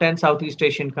bunch of 10 Southeast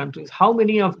Asian countries, how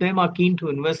many of them are keen to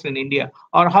invest in India,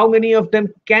 or how many of them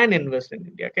can invest in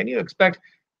India? Can you expect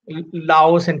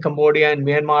Laos and Cambodia and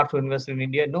Myanmar to invest in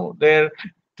India? No, their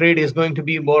trade is going to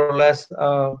be more or less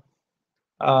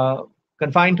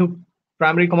confined to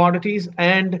primary commodities,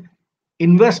 and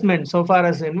investment, so far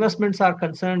as investments are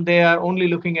concerned, they are only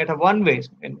looking at a one-way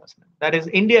investment. That is,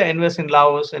 India invests in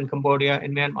Laos and Cambodia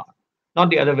and Myanmar, not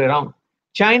the other way around.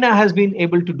 China has been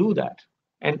able to do that,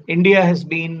 and India has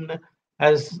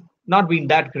not been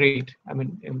that great. I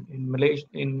mean, in Malaysia,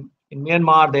 in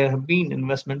Myanmar, there have been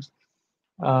investments,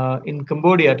 in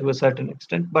Cambodia to a certain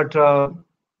extent, but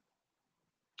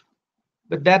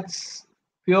that's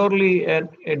purely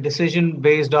a decision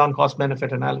based on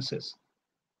cost-benefit analysis.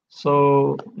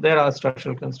 So there are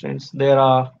structural constraints. There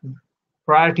are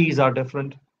priorities are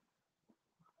different,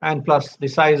 and plus the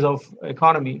size of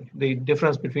economy, the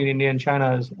difference between India and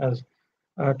China as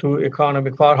two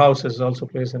economic powerhouses also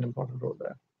plays an important role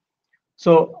there.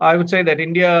 So I would say that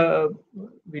India,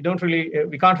 we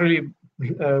can't really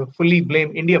fully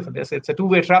blame India for this. It's a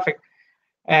two-way traffic,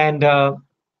 and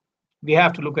we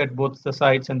have to look at both the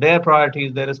sides and their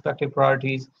priorities, their respective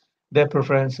priorities, their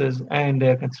preferences, and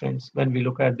their constraints when we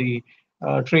look at the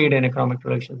trade and economic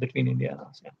relations between India and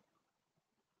ASEAN.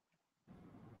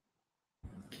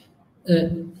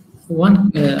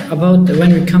 About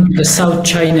when we come to the South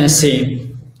China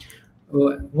Sea,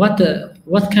 what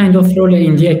kind of role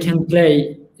India can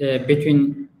play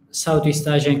between Southeast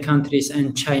Asian countries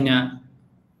and China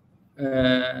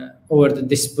over the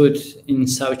dispute in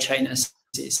South China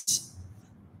Seas?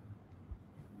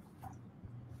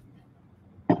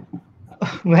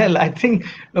 Well, I think,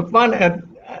 Lokman,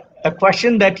 a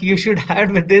question that you should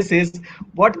add with this is,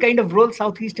 what kind of role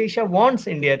Southeast Asia wants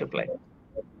India to play?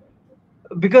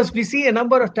 Because we see a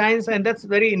number of times, and that's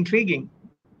very intriguing.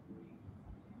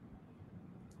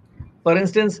 For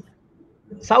instance,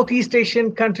 Southeast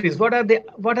Asian countries, what are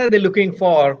they looking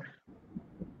for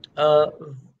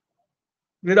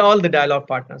with all the dialogue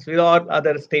partners, with all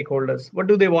other stakeholders? What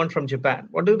do they want from Japan?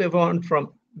 What do they want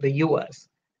from the US?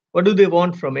 What do they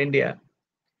want from India?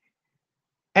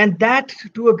 And that,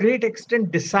 to a great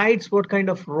extent, decides what kind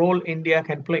of role India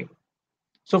can play.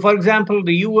 So, for example,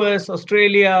 the US,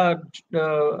 Australia,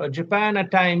 Japan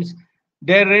at times,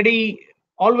 they're ready,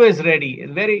 always ready,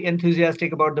 very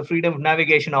enthusiastic about the freedom of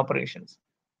navigation operations.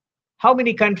 How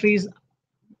many countries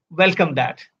welcome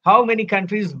that? How many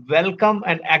countries welcome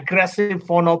an aggressive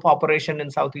phone-op operation in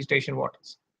Southeast Asian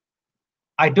waters?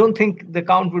 I don't think the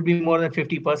count would be more than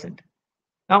 50%.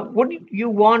 Now, would you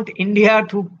want India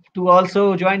to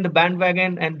also join the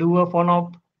bandwagon and do a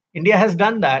phone-op? India has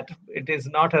done that. It is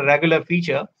not a regular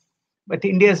feature, but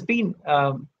India has been,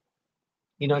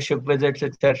 ship visits,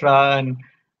 etc., and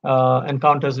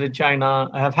encounters with China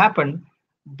have happened.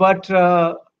 But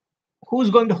who's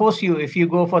going to host you if you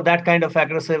go for that kind of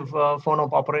aggressive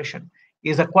phone-op operation?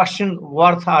 Is a question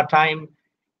worth our time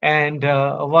and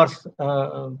worth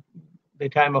the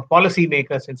time of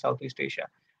policymakers in Southeast Asia.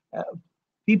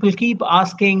 People keep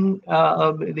asking,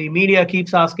 the media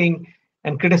keeps asking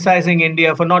and criticizing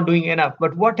India for not doing enough.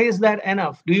 But what is that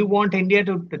enough? Do you want India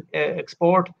to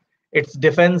export its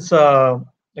defense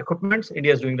equipments?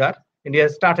 India is doing that. India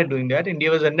has started doing that.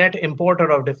 India was a net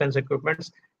importer of defense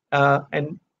equipments.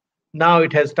 And now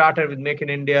it has started with Make in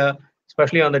India,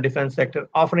 especially on the defense sector,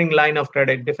 offering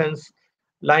defense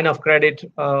line of credit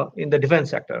in the defense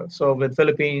sector. So with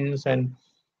Philippines and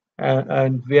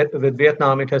with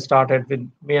Vietnam, it has started, with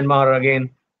Myanmar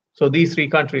again. So these three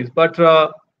countries. But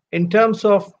in terms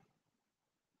of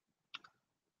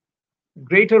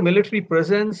greater military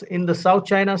presence in the South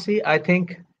China Sea, I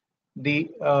think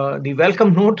the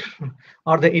welcome note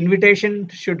or the invitation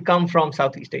should come from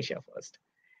Southeast Asia first.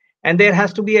 And there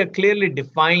has to be a clearly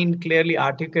defined, clearly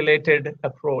articulated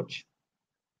approach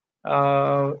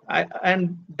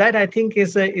And that I think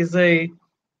is a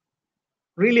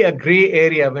really a gray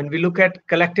area when we look at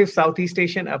collective Southeast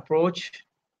Asian approach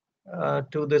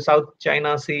to the South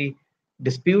China Sea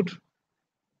dispute.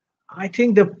 I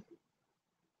think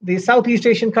the Southeast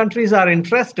Asian countries are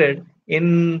interested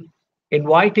in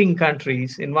inviting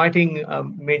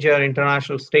major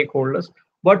international stakeholders,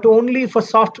 but only for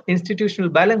soft institutional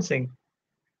balancing.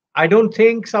 I don't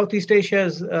think Southeast Asia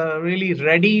is really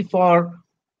ready for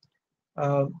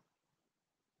uh,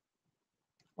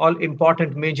 all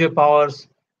important major powers,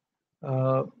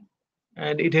 uh,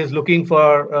 and it is looking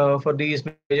for these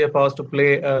major powers to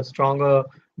play a stronger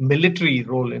military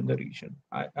role in the region.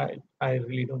 I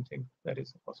really don't think that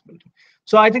is a possibility.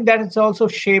 So I think that it's also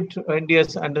shaped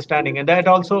India's understanding, and that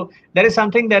is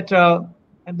something that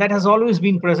has always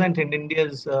been present in in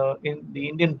the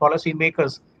Indian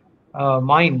policymakers'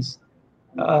 minds,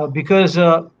 because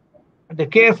the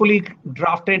carefully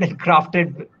drafted and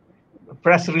crafted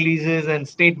press releases and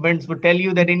statements would tell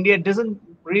you that India doesn't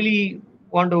really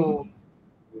want to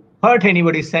hurt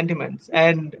anybody's sentiments,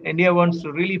 and India wants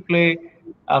to really play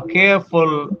a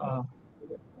careful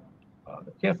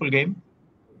game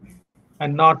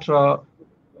and not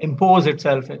impose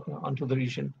itself onto the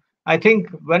region. I think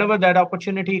whenever that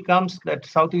opportunity comes, that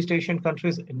Southeast Asian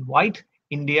countries invite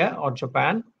India or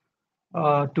Japan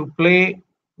to play,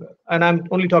 and I'm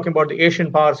only talking about the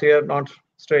Asian powers here, not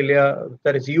Australia,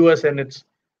 that is US and its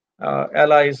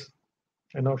allies,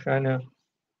 China.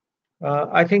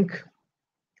 I think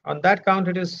on that count,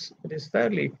 it is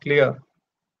fairly clear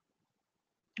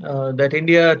that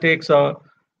India takes a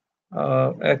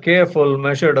careful,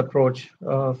 measured approach.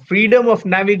 Freedom of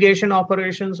navigation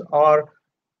operations or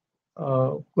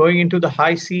going into the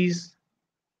high seas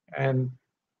and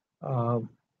uh,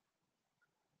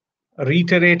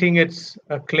 reiterating its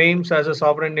claims as a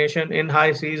sovereign nation in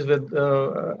high seas with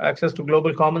access to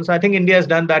global commons. I think India has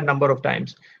done that number of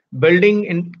times. Building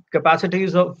in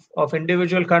capacities of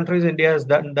individual countries, India has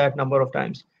done that number of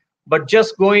times. But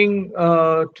just going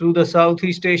to the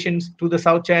Southeast Asians, to the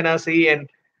South China Sea and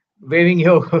waving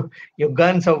your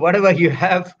guns or whatever you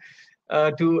have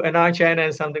to annoy China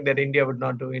is something that India would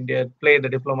not do. India play the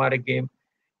diplomatic game.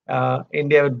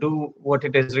 India would do what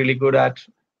it is really good at,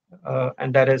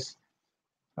 and that is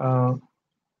uh,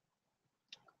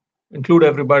 include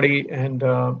everybody and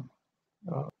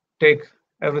take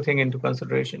everything into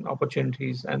consideration,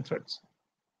 opportunities and threats,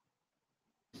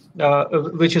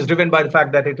 which is driven by the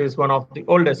fact that it is one of the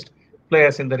oldest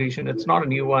players in the region. It's not a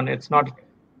new one.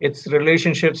 Its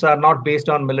relationships are not based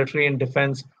on military and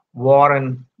defense,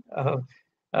 uh,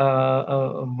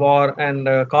 war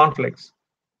and conflicts,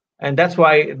 and that's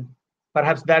why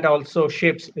perhaps that also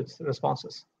shapes its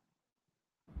responses.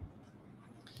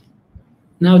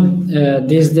 Now,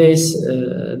 these days,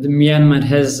 the Myanmar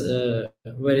has a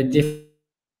very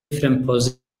different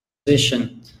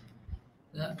position.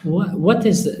 What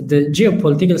is the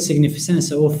geopolitical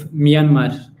significance of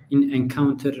Myanmar in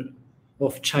encounter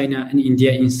of China and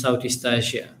India in Southeast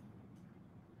Asia?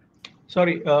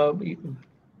 Sorry, your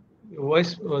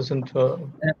voice wasn't.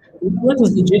 What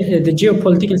is the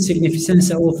geopolitical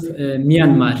significance of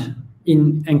Myanmar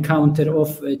in encounter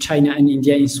of China and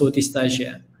India in Southeast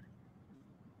Asia?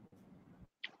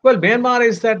 Well, Myanmar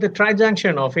is at the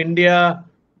trijunction of India,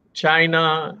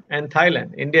 China, and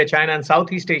Thailand. India, China, and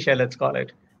Southeast Asia, let's call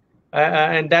it.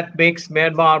 And that makes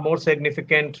Myanmar more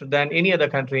significant than any other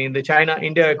country. In the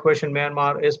China-India equation,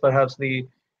 Myanmar is perhaps the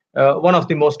one of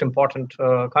the most important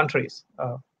countries.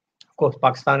 Of course,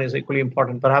 Pakistan is equally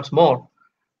important, perhaps more.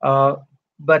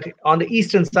 But on the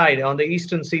eastern side, on the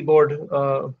eastern seaboard,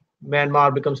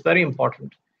 Myanmar becomes very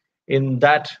important in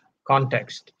that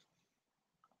context.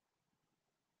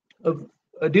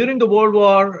 During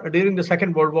the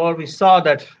Second World War, we saw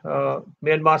that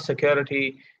Myanmar's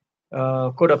security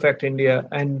could affect India,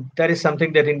 and that is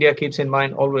something that India keeps in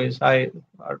mind always.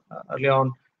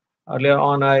 Earlier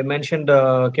on, I mentioned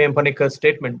K.M. Panikkar's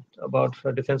statement about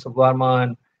defense of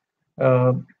Burma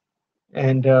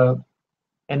and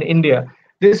India.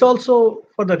 This also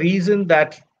for the reason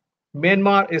that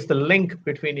Myanmar is the link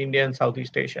between India and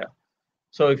Southeast Asia.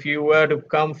 So if you were to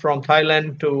come from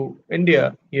Thailand to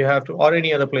India, you have to, or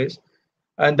any other place,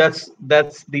 and that's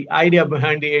the idea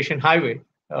behind the Asian Highway,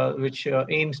 which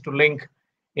aims to link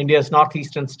India's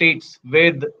northeastern states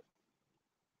with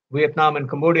Vietnam and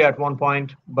Cambodia at one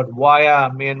point, but via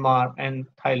Myanmar and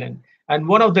Thailand. And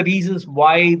one of the reasons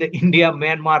why the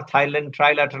India-Myanmar-Thailand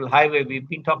trilateral highway we've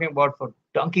been talking about for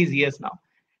donkey's years now,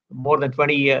 more than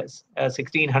 20 years,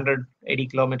 1,680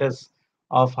 kilometers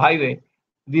of highway.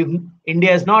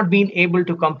 India has not been able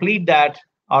to complete that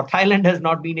or Thailand has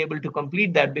not been able to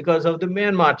complete that because of the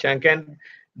Myanmar chunk. And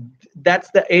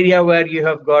that's the area where you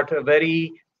have got a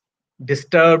very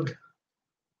disturbed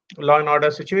law and order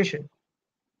situation.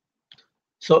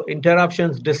 So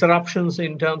interruptions, disruptions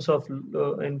in terms of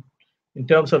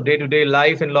day-to-day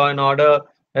life in law and order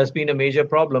has been a major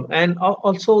problem. And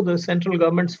also the central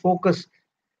government's focus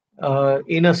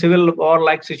in a civil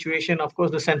war-like situation. Of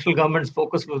course, the central government's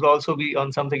focus will also be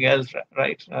on something else,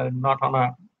 right? Not on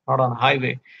a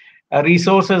highway.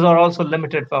 Resources are also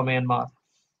limited for Myanmar.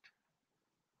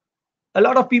 A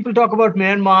lot of people talk about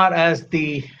Myanmar as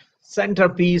the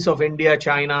centerpiece of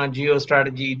India-China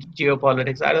geostrategy,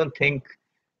 geopolitics. I don't think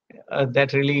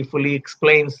that really fully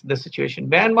explains the situation.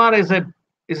 Myanmar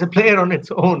is a player on its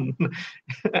own,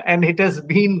 and it has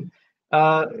been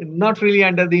not really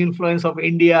under the influence of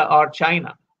India or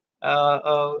China.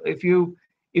 If you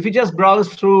just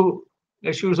browse through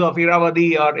issues of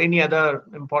Irrawaddy or any other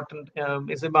important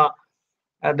Myanmar,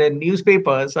 the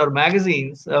newspapers or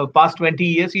magazines past 20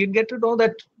 years, you get to know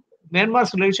that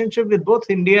Myanmar's relationship with both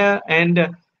India and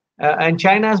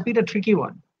China has been a tricky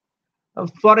one.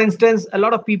 For instance, a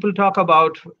lot of people talk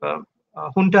about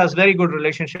junta's very good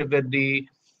relationship with the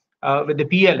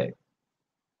PLA,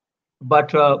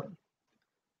 but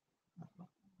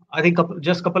I think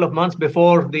just a couple of months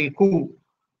before the coup,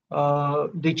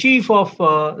 the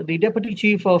deputy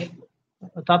chief of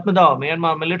Tatmadaw,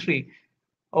 Myanmar military,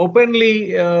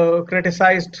 openly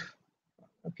criticized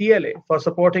PLA for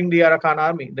supporting the Arakan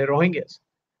army, the Rohingyas.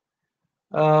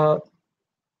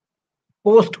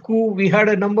 Post-coup, we had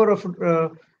a number of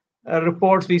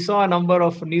reports. We saw a number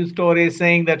of news stories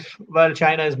saying that, well,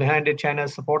 China is behind it, China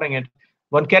is supporting it.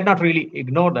 One cannot really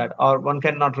ignore that, or one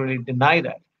cannot really deny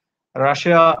that.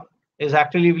 Russia is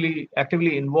actively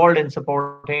involved in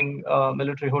supporting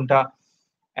military junta,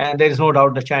 and there is no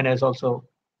doubt that China is also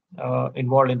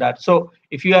involved in that. So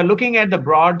if you are looking at the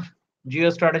broad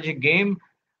geostrategic game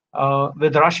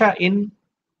with Russia in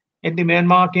the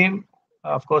Myanmar game,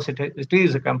 of course, it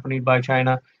is accompanied by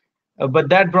China, but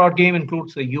that broad game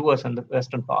includes the US and the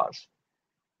Western powers.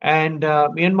 And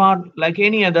Myanmar, like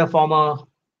any other former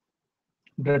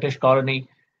British colony,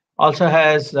 also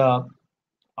has,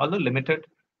 although limited,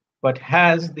 but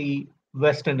has the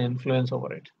Western influence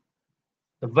over it.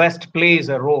 The West plays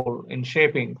a role in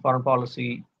shaping foreign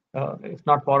policy, if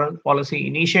not foreign policy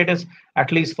initiatives,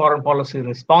 at least foreign policy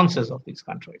responses of these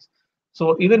countries.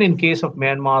 So even in case of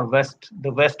Myanmar,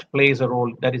 the West plays a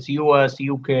role, that is US,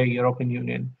 UK, European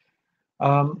Union.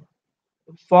 For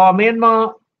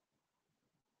Myanmar,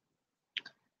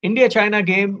 India-China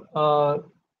game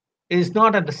is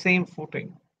not at the same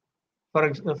footing. For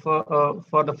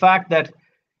the fact that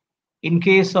in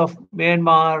case of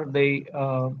Myanmar,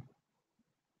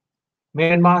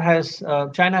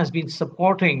 China has been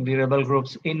supporting the rebel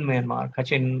groups in Myanmar.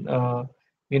 Kachin,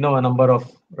 a number of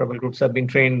rebel groups have been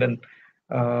trained and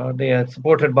they are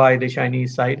supported by the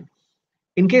Chinese side.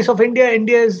 In case of India,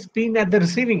 India has been at the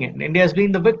receiving end. India has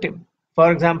been the victim.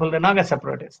 For example, the Naga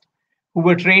separatists, who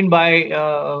were trained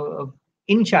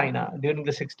in China during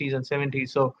the 60s and 70s.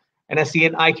 So NSC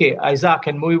and IK, Isaac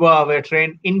and Muiwa were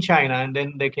trained in China, and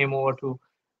then they came over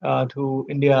to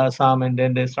India, Assam, and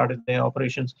then they started their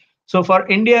operations. So for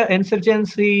India,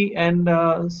 insurgency and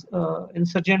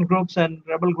insurgent groups and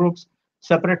rebel groups,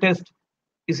 separatist,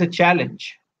 is a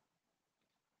challenge.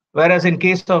 Whereas in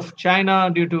case of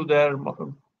China, due to their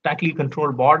tightly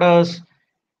controlled borders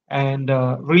and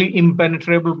really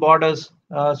impenetrable borders,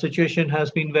 situation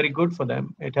has been very good for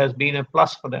them. It has been a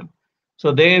plus for them.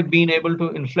 So they've been able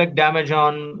to inflict damage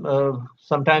on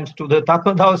sometimes to the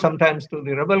Tatmadaw, sometimes to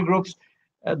the rebel groups.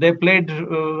 They played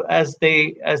as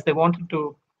they wanted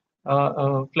to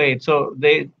play it. So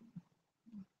it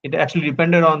actually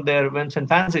depended on their whims and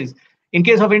fancies. In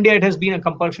case of India, it has been a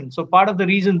compulsion. So part of the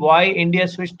reason why India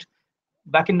switched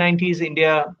back in 90s,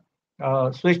 India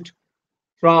switched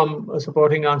from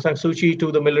supporting Aung San Suu Kyi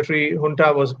to the military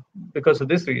junta was because of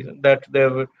this reason, that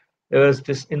there was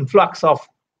this influx of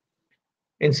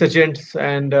insurgents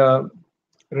and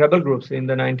rebel groups in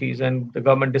the 90s, and the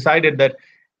government decided that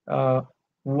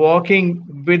working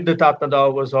with the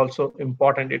Tatmadaw was also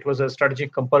important. It was a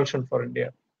strategic compulsion for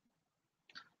India.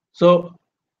 So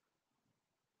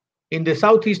in the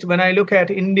Southeast, when I look at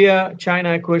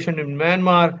India-China equation in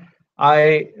Myanmar,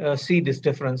 I see this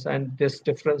difference, and this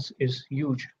difference is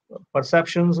huge.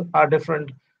 Perceptions are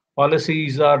different,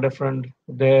 policies are different,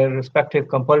 their respective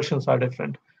compulsions are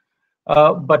different.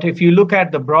 But if you look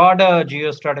at the broader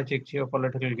geostrategic,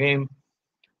 geopolitical game,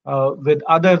 with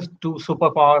other two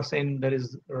superpowers in, there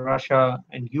is Russia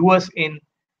and US in,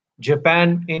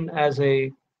 Japan in as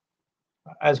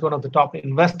one of the top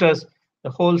investors, the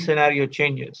whole scenario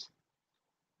changes.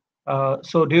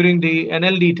 So during the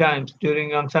NLD times,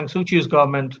 during Aung San Suu Kyi's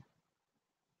government,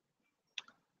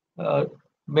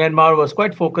 Myanmar was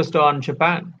quite focused on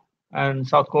Japan and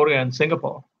South Korea and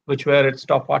Singapore, which were its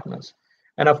top partners.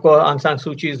 And of course, Aung San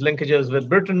Suu Kyi's linkages with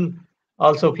Britain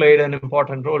also played an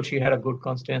important role. She had a good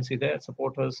constituency there,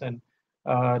 supporters and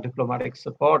diplomatic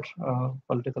support,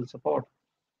 political support.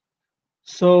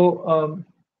 So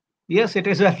yes, it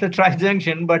is at the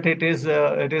tri-junction, but it is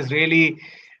really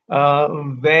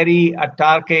very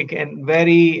autarkic and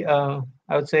very, I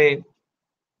would say,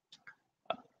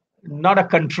 not a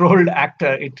controlled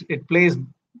actor. It plays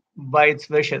by its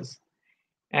wishes.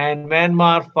 And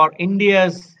Myanmar, for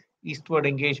India's eastward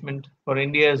engagement, for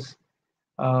India's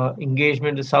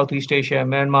engagement in Southeast Asia,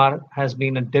 Myanmar has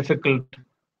been a difficult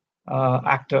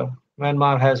actor.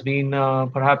 Myanmar has been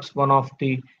perhaps one of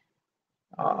the,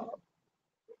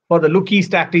 for the look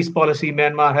east act east policy,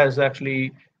 Myanmar has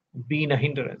actually been a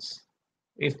hindrance.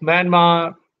 If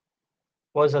Myanmar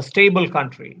was a stable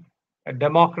country, a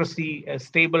democracy, a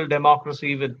stable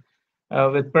democracy with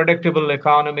predictable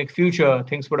economic future,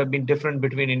 things would have been different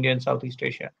between India and Southeast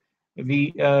Asia.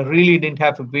 We really didn't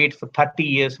have to wait for 30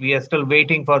 years. We are still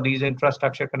waiting for these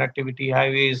infrastructure connectivity,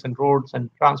 highways and roads and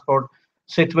transport,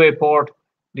 Sitwe port,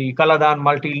 the Kaladan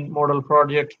multimodal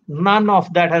project. None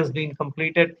of that has been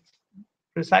completed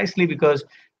precisely because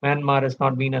Myanmar has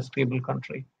not been a stable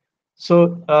country.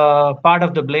 So part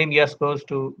of the blame, yes, goes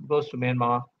to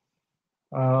Myanmar.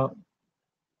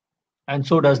 And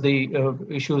so does the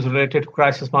issues related to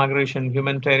crisis migration,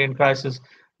 humanitarian crisis,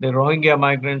 the Rohingya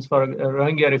migrants, for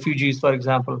Rohingya refugees, for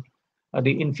example,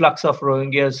 the influx of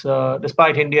Rohingyas,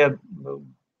 despite India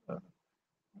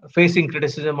facing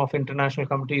criticism of international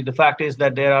community. The fact is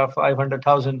that there are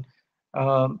 500,000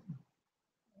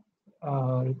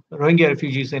 Rohingya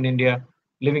refugees in India,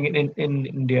 living in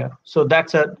India. So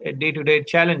that's a day-to-day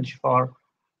challenge for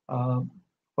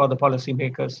the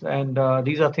policymakers. And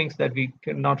these are things that we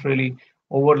cannot really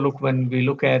overlook when we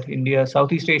look at India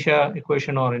Southeast Asia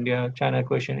equation or India China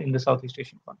equation in the Southeast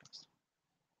Asian context.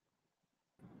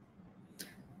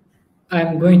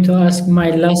 I'm going to ask my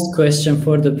last question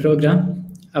for the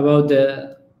program about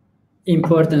the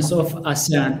importance of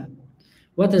ASEAN.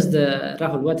 What is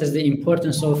the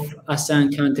importance of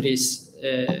ASEAN countries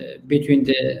between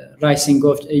the rising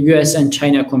of US and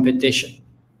China competition?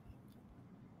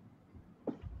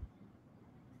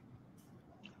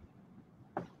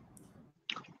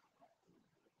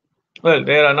 Well,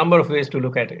 there are a number of ways to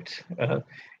look at it.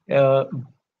 The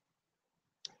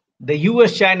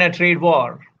US-China trade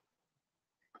war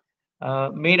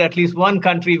made at least one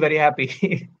country very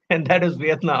happy, and that is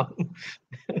Vietnam.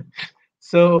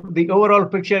 So the overall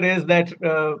picture is that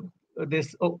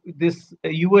this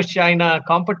US-China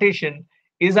competition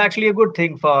is actually a good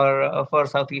thing for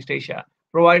Southeast Asia,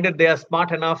 provided they are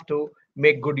smart enough to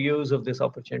make good use of this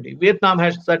opportunity. Vietnam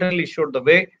has certainly showed the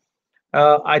way.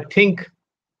 I think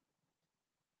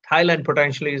Thailand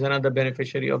potentially is another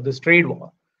beneficiary of this trade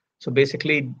war. So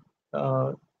basically,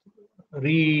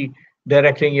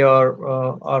 redirecting your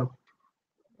or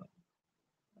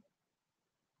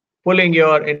pulling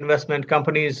your investment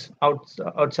companies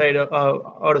outside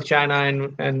out of China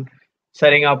and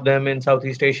setting up them in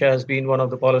Southeast Asia has been one of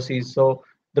the policies. So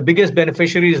the biggest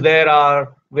beneficiaries there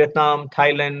are Vietnam,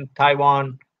 Thailand,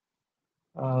 Taiwan,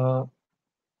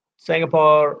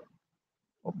 Singapore,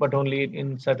 but only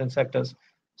in certain sectors.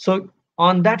 So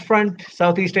on that front,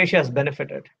 Southeast Asia has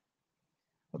benefited.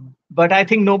 But I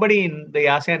think nobody in the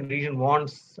ASEAN region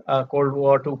wants a Cold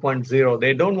War 2.0.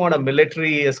 They don't want a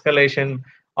military escalation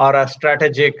or a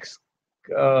strategic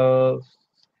an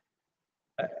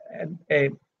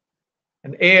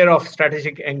air of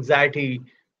strategic anxiety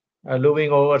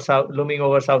looming over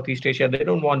Southeast Asia. They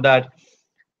don't want that.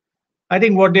 I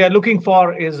think what they are looking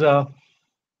for is a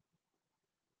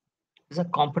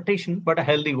competition, but a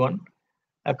healthy one,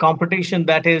 a competition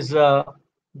that is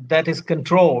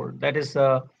controlled, that is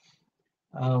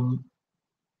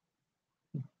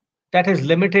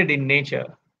limited in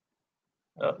nature.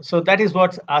 So that is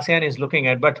what ASEAN is looking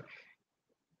at, but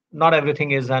not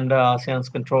everything is under ASEAN's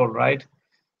control, right?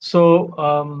 So,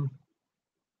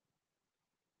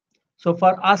 so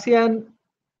for ASEAN,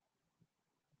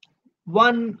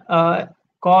 one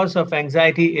cause of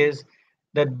anxiety is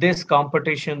that this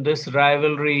competition, this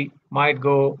rivalry might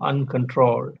go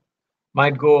uncontrolled,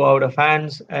 might go out of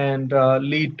hands and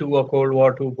lead to a Cold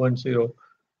War 2.0.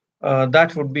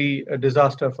 That would be a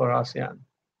disaster for ASEAN.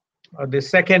 The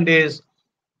second is,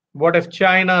 what if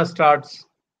China starts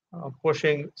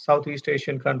pushing Southeast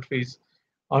Asian countries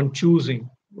on choosing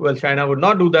well, China would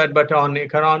not do that, but on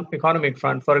economic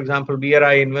front, for example,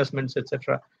 BRI investments,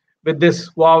 etc. With this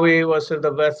Huawei versus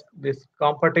the West, this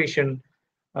competition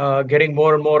getting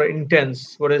more and more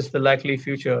intense, what is the likely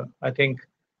future? I think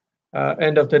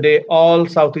end of the day, all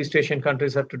Southeast Asian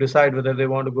countries have to decide whether they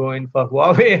want to go in for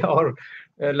Huawei or,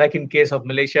 like in case of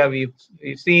Malaysia, we've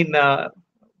seen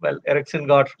well, Ericsson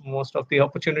got most of the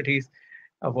opportunities.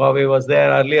 Huawei was there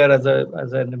earlier as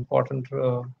an important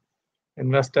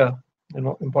investor,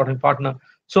 important partner.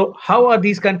 So how are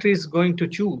these countries going to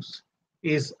choose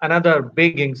is another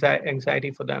big anxiety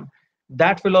for them.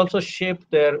 That will also shape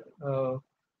their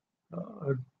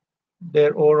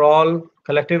overall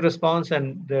collective response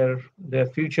and their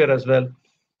future as well.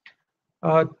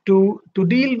 To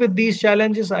deal with these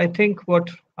challenges, I think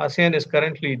what ASEAN is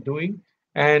currently doing,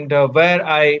 and where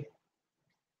I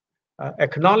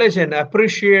acknowledge and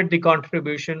appreciate the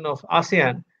contribution of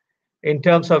ASEAN in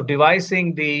terms of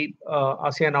devising the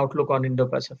ASEAN outlook on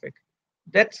Indo-Pacific.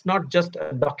 That's not just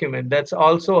a document, that's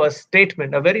also a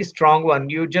statement, a very strong one.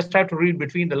 You just have to read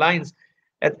between the lines.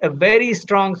 A very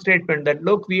strong statement that,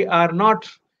 look, we are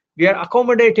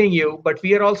accommodating you, but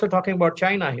we are also talking about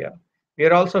China here. We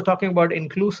are also talking about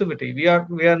inclusivity. We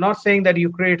are not saying that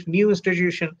you create new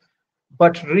institutions,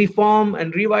 but reform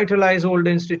and revitalize old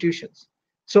institutions.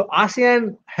 So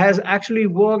ASEAN has actually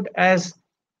worked as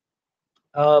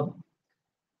a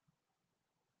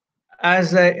how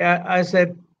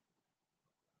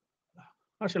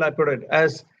shall I put it,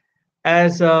 as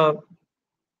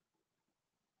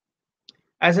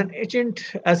an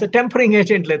agent, as a tempering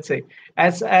agent, let's say,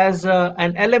 as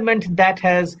an element that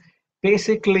has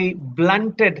basically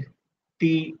blunted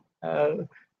the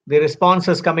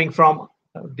responses coming from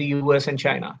the US and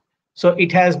China. So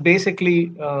it has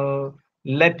basically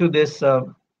led to this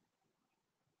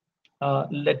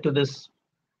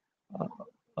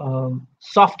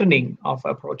softening of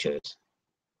approaches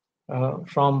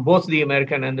from both the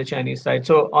American and the Chinese side.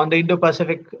 So on the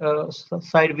Indo-Pacific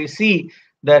side, we see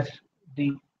that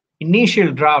the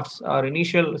initial drafts or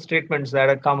initial statements that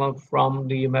have come up from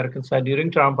the American side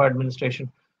during Trump administration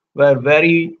were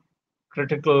very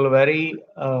critical, very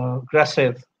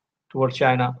aggressive towards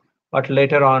China. But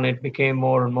later on, it became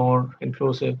more and more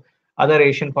inclusive. Other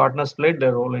Asian partners played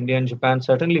their role. India and Japan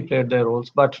certainly played their roles,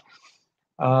 but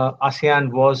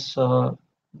ASEAN was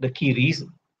the key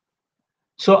reason.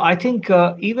 So I think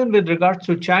even with regards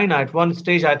to China, at one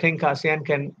stage, I think ASEAN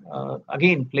can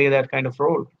again play that kind of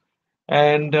role.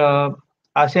 And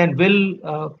ASEAN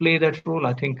will play that role,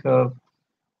 I think,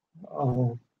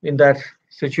 in that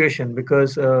situation,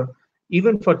 because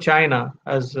even for China,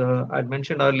 as I'd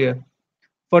mentioned earlier,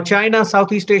 for China,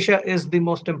 Southeast Asia is the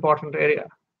most important area,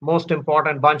 most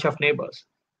important bunch of neighbors.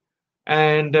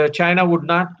 And China would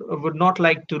not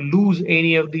like to lose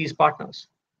any of these partners,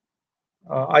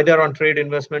 either on trade,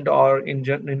 investment, or in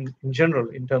general,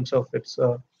 in terms of its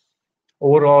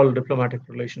overall diplomatic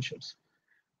relationships.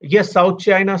 Yes, South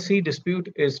China Sea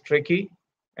dispute is tricky,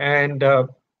 and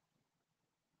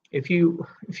if you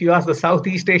ask the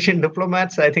Southeast Asian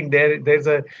diplomats, I think there's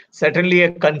certainly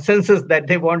a consensus that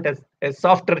they want a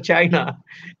softer China.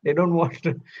 They don't want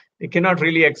to, they cannot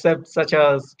really accept such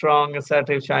a strong,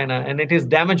 assertive China, and it is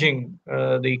damaging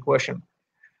the equation.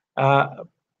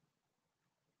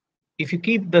 If you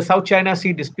keep the South China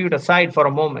Sea dispute aside for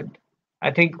a moment, I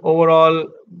think overall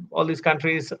all these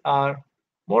countries are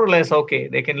more or less okay.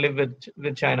 They can live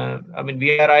with China. I mean,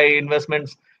 BRI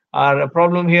investments are a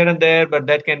problem here and there, but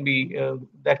that can be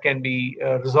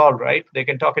resolved, right? They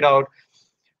can talk it out.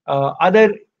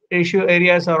 Other issue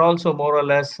areas are also more or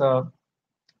less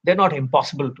they're not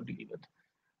impossible to deal with.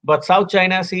 But South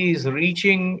China Sea is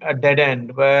reaching a dead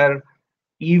end where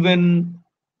even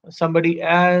somebody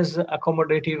as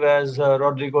accommodative as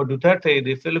Rodrigo Duterte,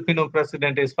 the Filipino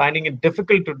president, is finding it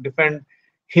difficult to defend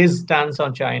his stance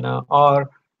on China or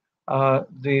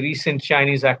the recent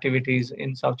Chinese activities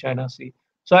in South China Sea.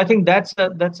 So I think that's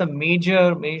a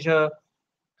major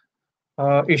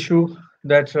issue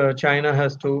that China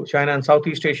and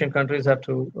Southeast Asian countries have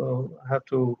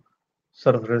to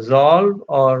sort of resolve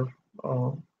or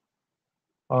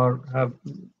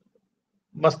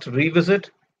must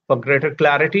revisit for greater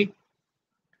clarity.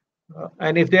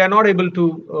 And if they are not able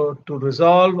to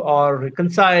resolve or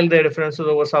reconcile their differences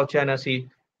over South China Sea,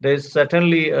 there is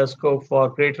certainly a scope for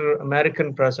greater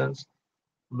American presence,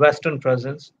 Western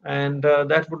presence, and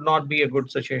that would not be a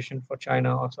good situation for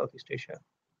China or Southeast Asia.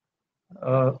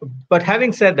 But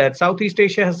having said that, Southeast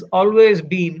Asia has always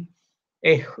been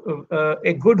a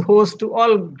good host to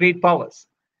all great powers.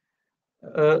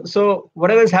 So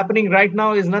whatever is happening right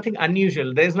now is nothing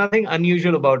unusual. There is nothing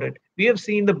unusual about it. We have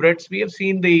seen the Brits, we have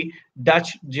seen the Dutch,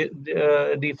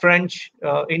 the French,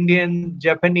 Indian,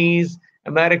 Japanese,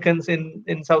 Americans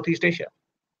in Southeast Asia.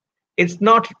 It's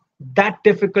not that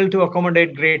difficult to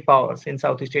accommodate great powers in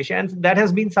Southeast Asia, and that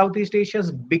has been Southeast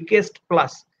Asia's biggest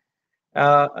plus.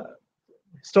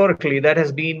 Historically, that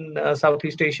has been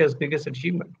Southeast Asia's biggest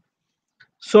achievement.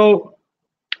 So,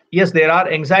 yes, there are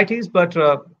anxieties, but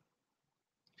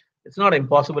it's not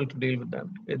impossible to deal with them.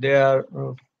 They are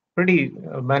pretty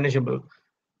manageable.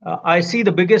 I see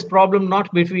the biggest problem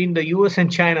not between the US and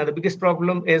China. The biggest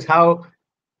problem is how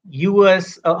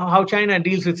China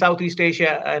deals with Southeast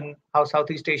Asia and how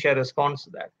Southeast Asia responds to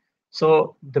that.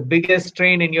 So the biggest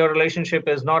strain in your relationship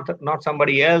is not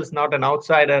somebody else, not an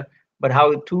outsider, but how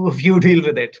two of you deal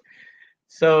with it.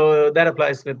 So that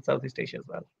applies with Southeast Asia as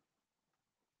well,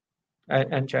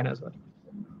 and China as well.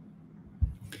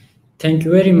 Thank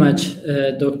you very much,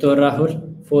 Dr. Rahul,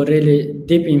 for really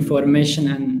deep information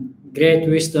and great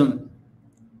wisdom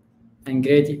and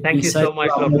great Thank you so much,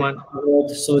 Lokman. About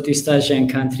Southeast Asian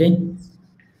country.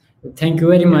 Thank you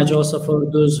very much also for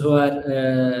those who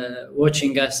are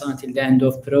watching us until the end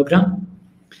of program.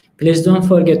 Please don't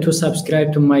forget to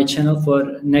subscribe to my channel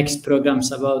for next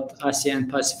programs about ASEAN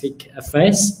Pacific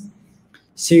affairs.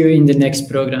 See you in the next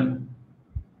program.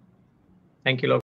 Thank you, Lokman.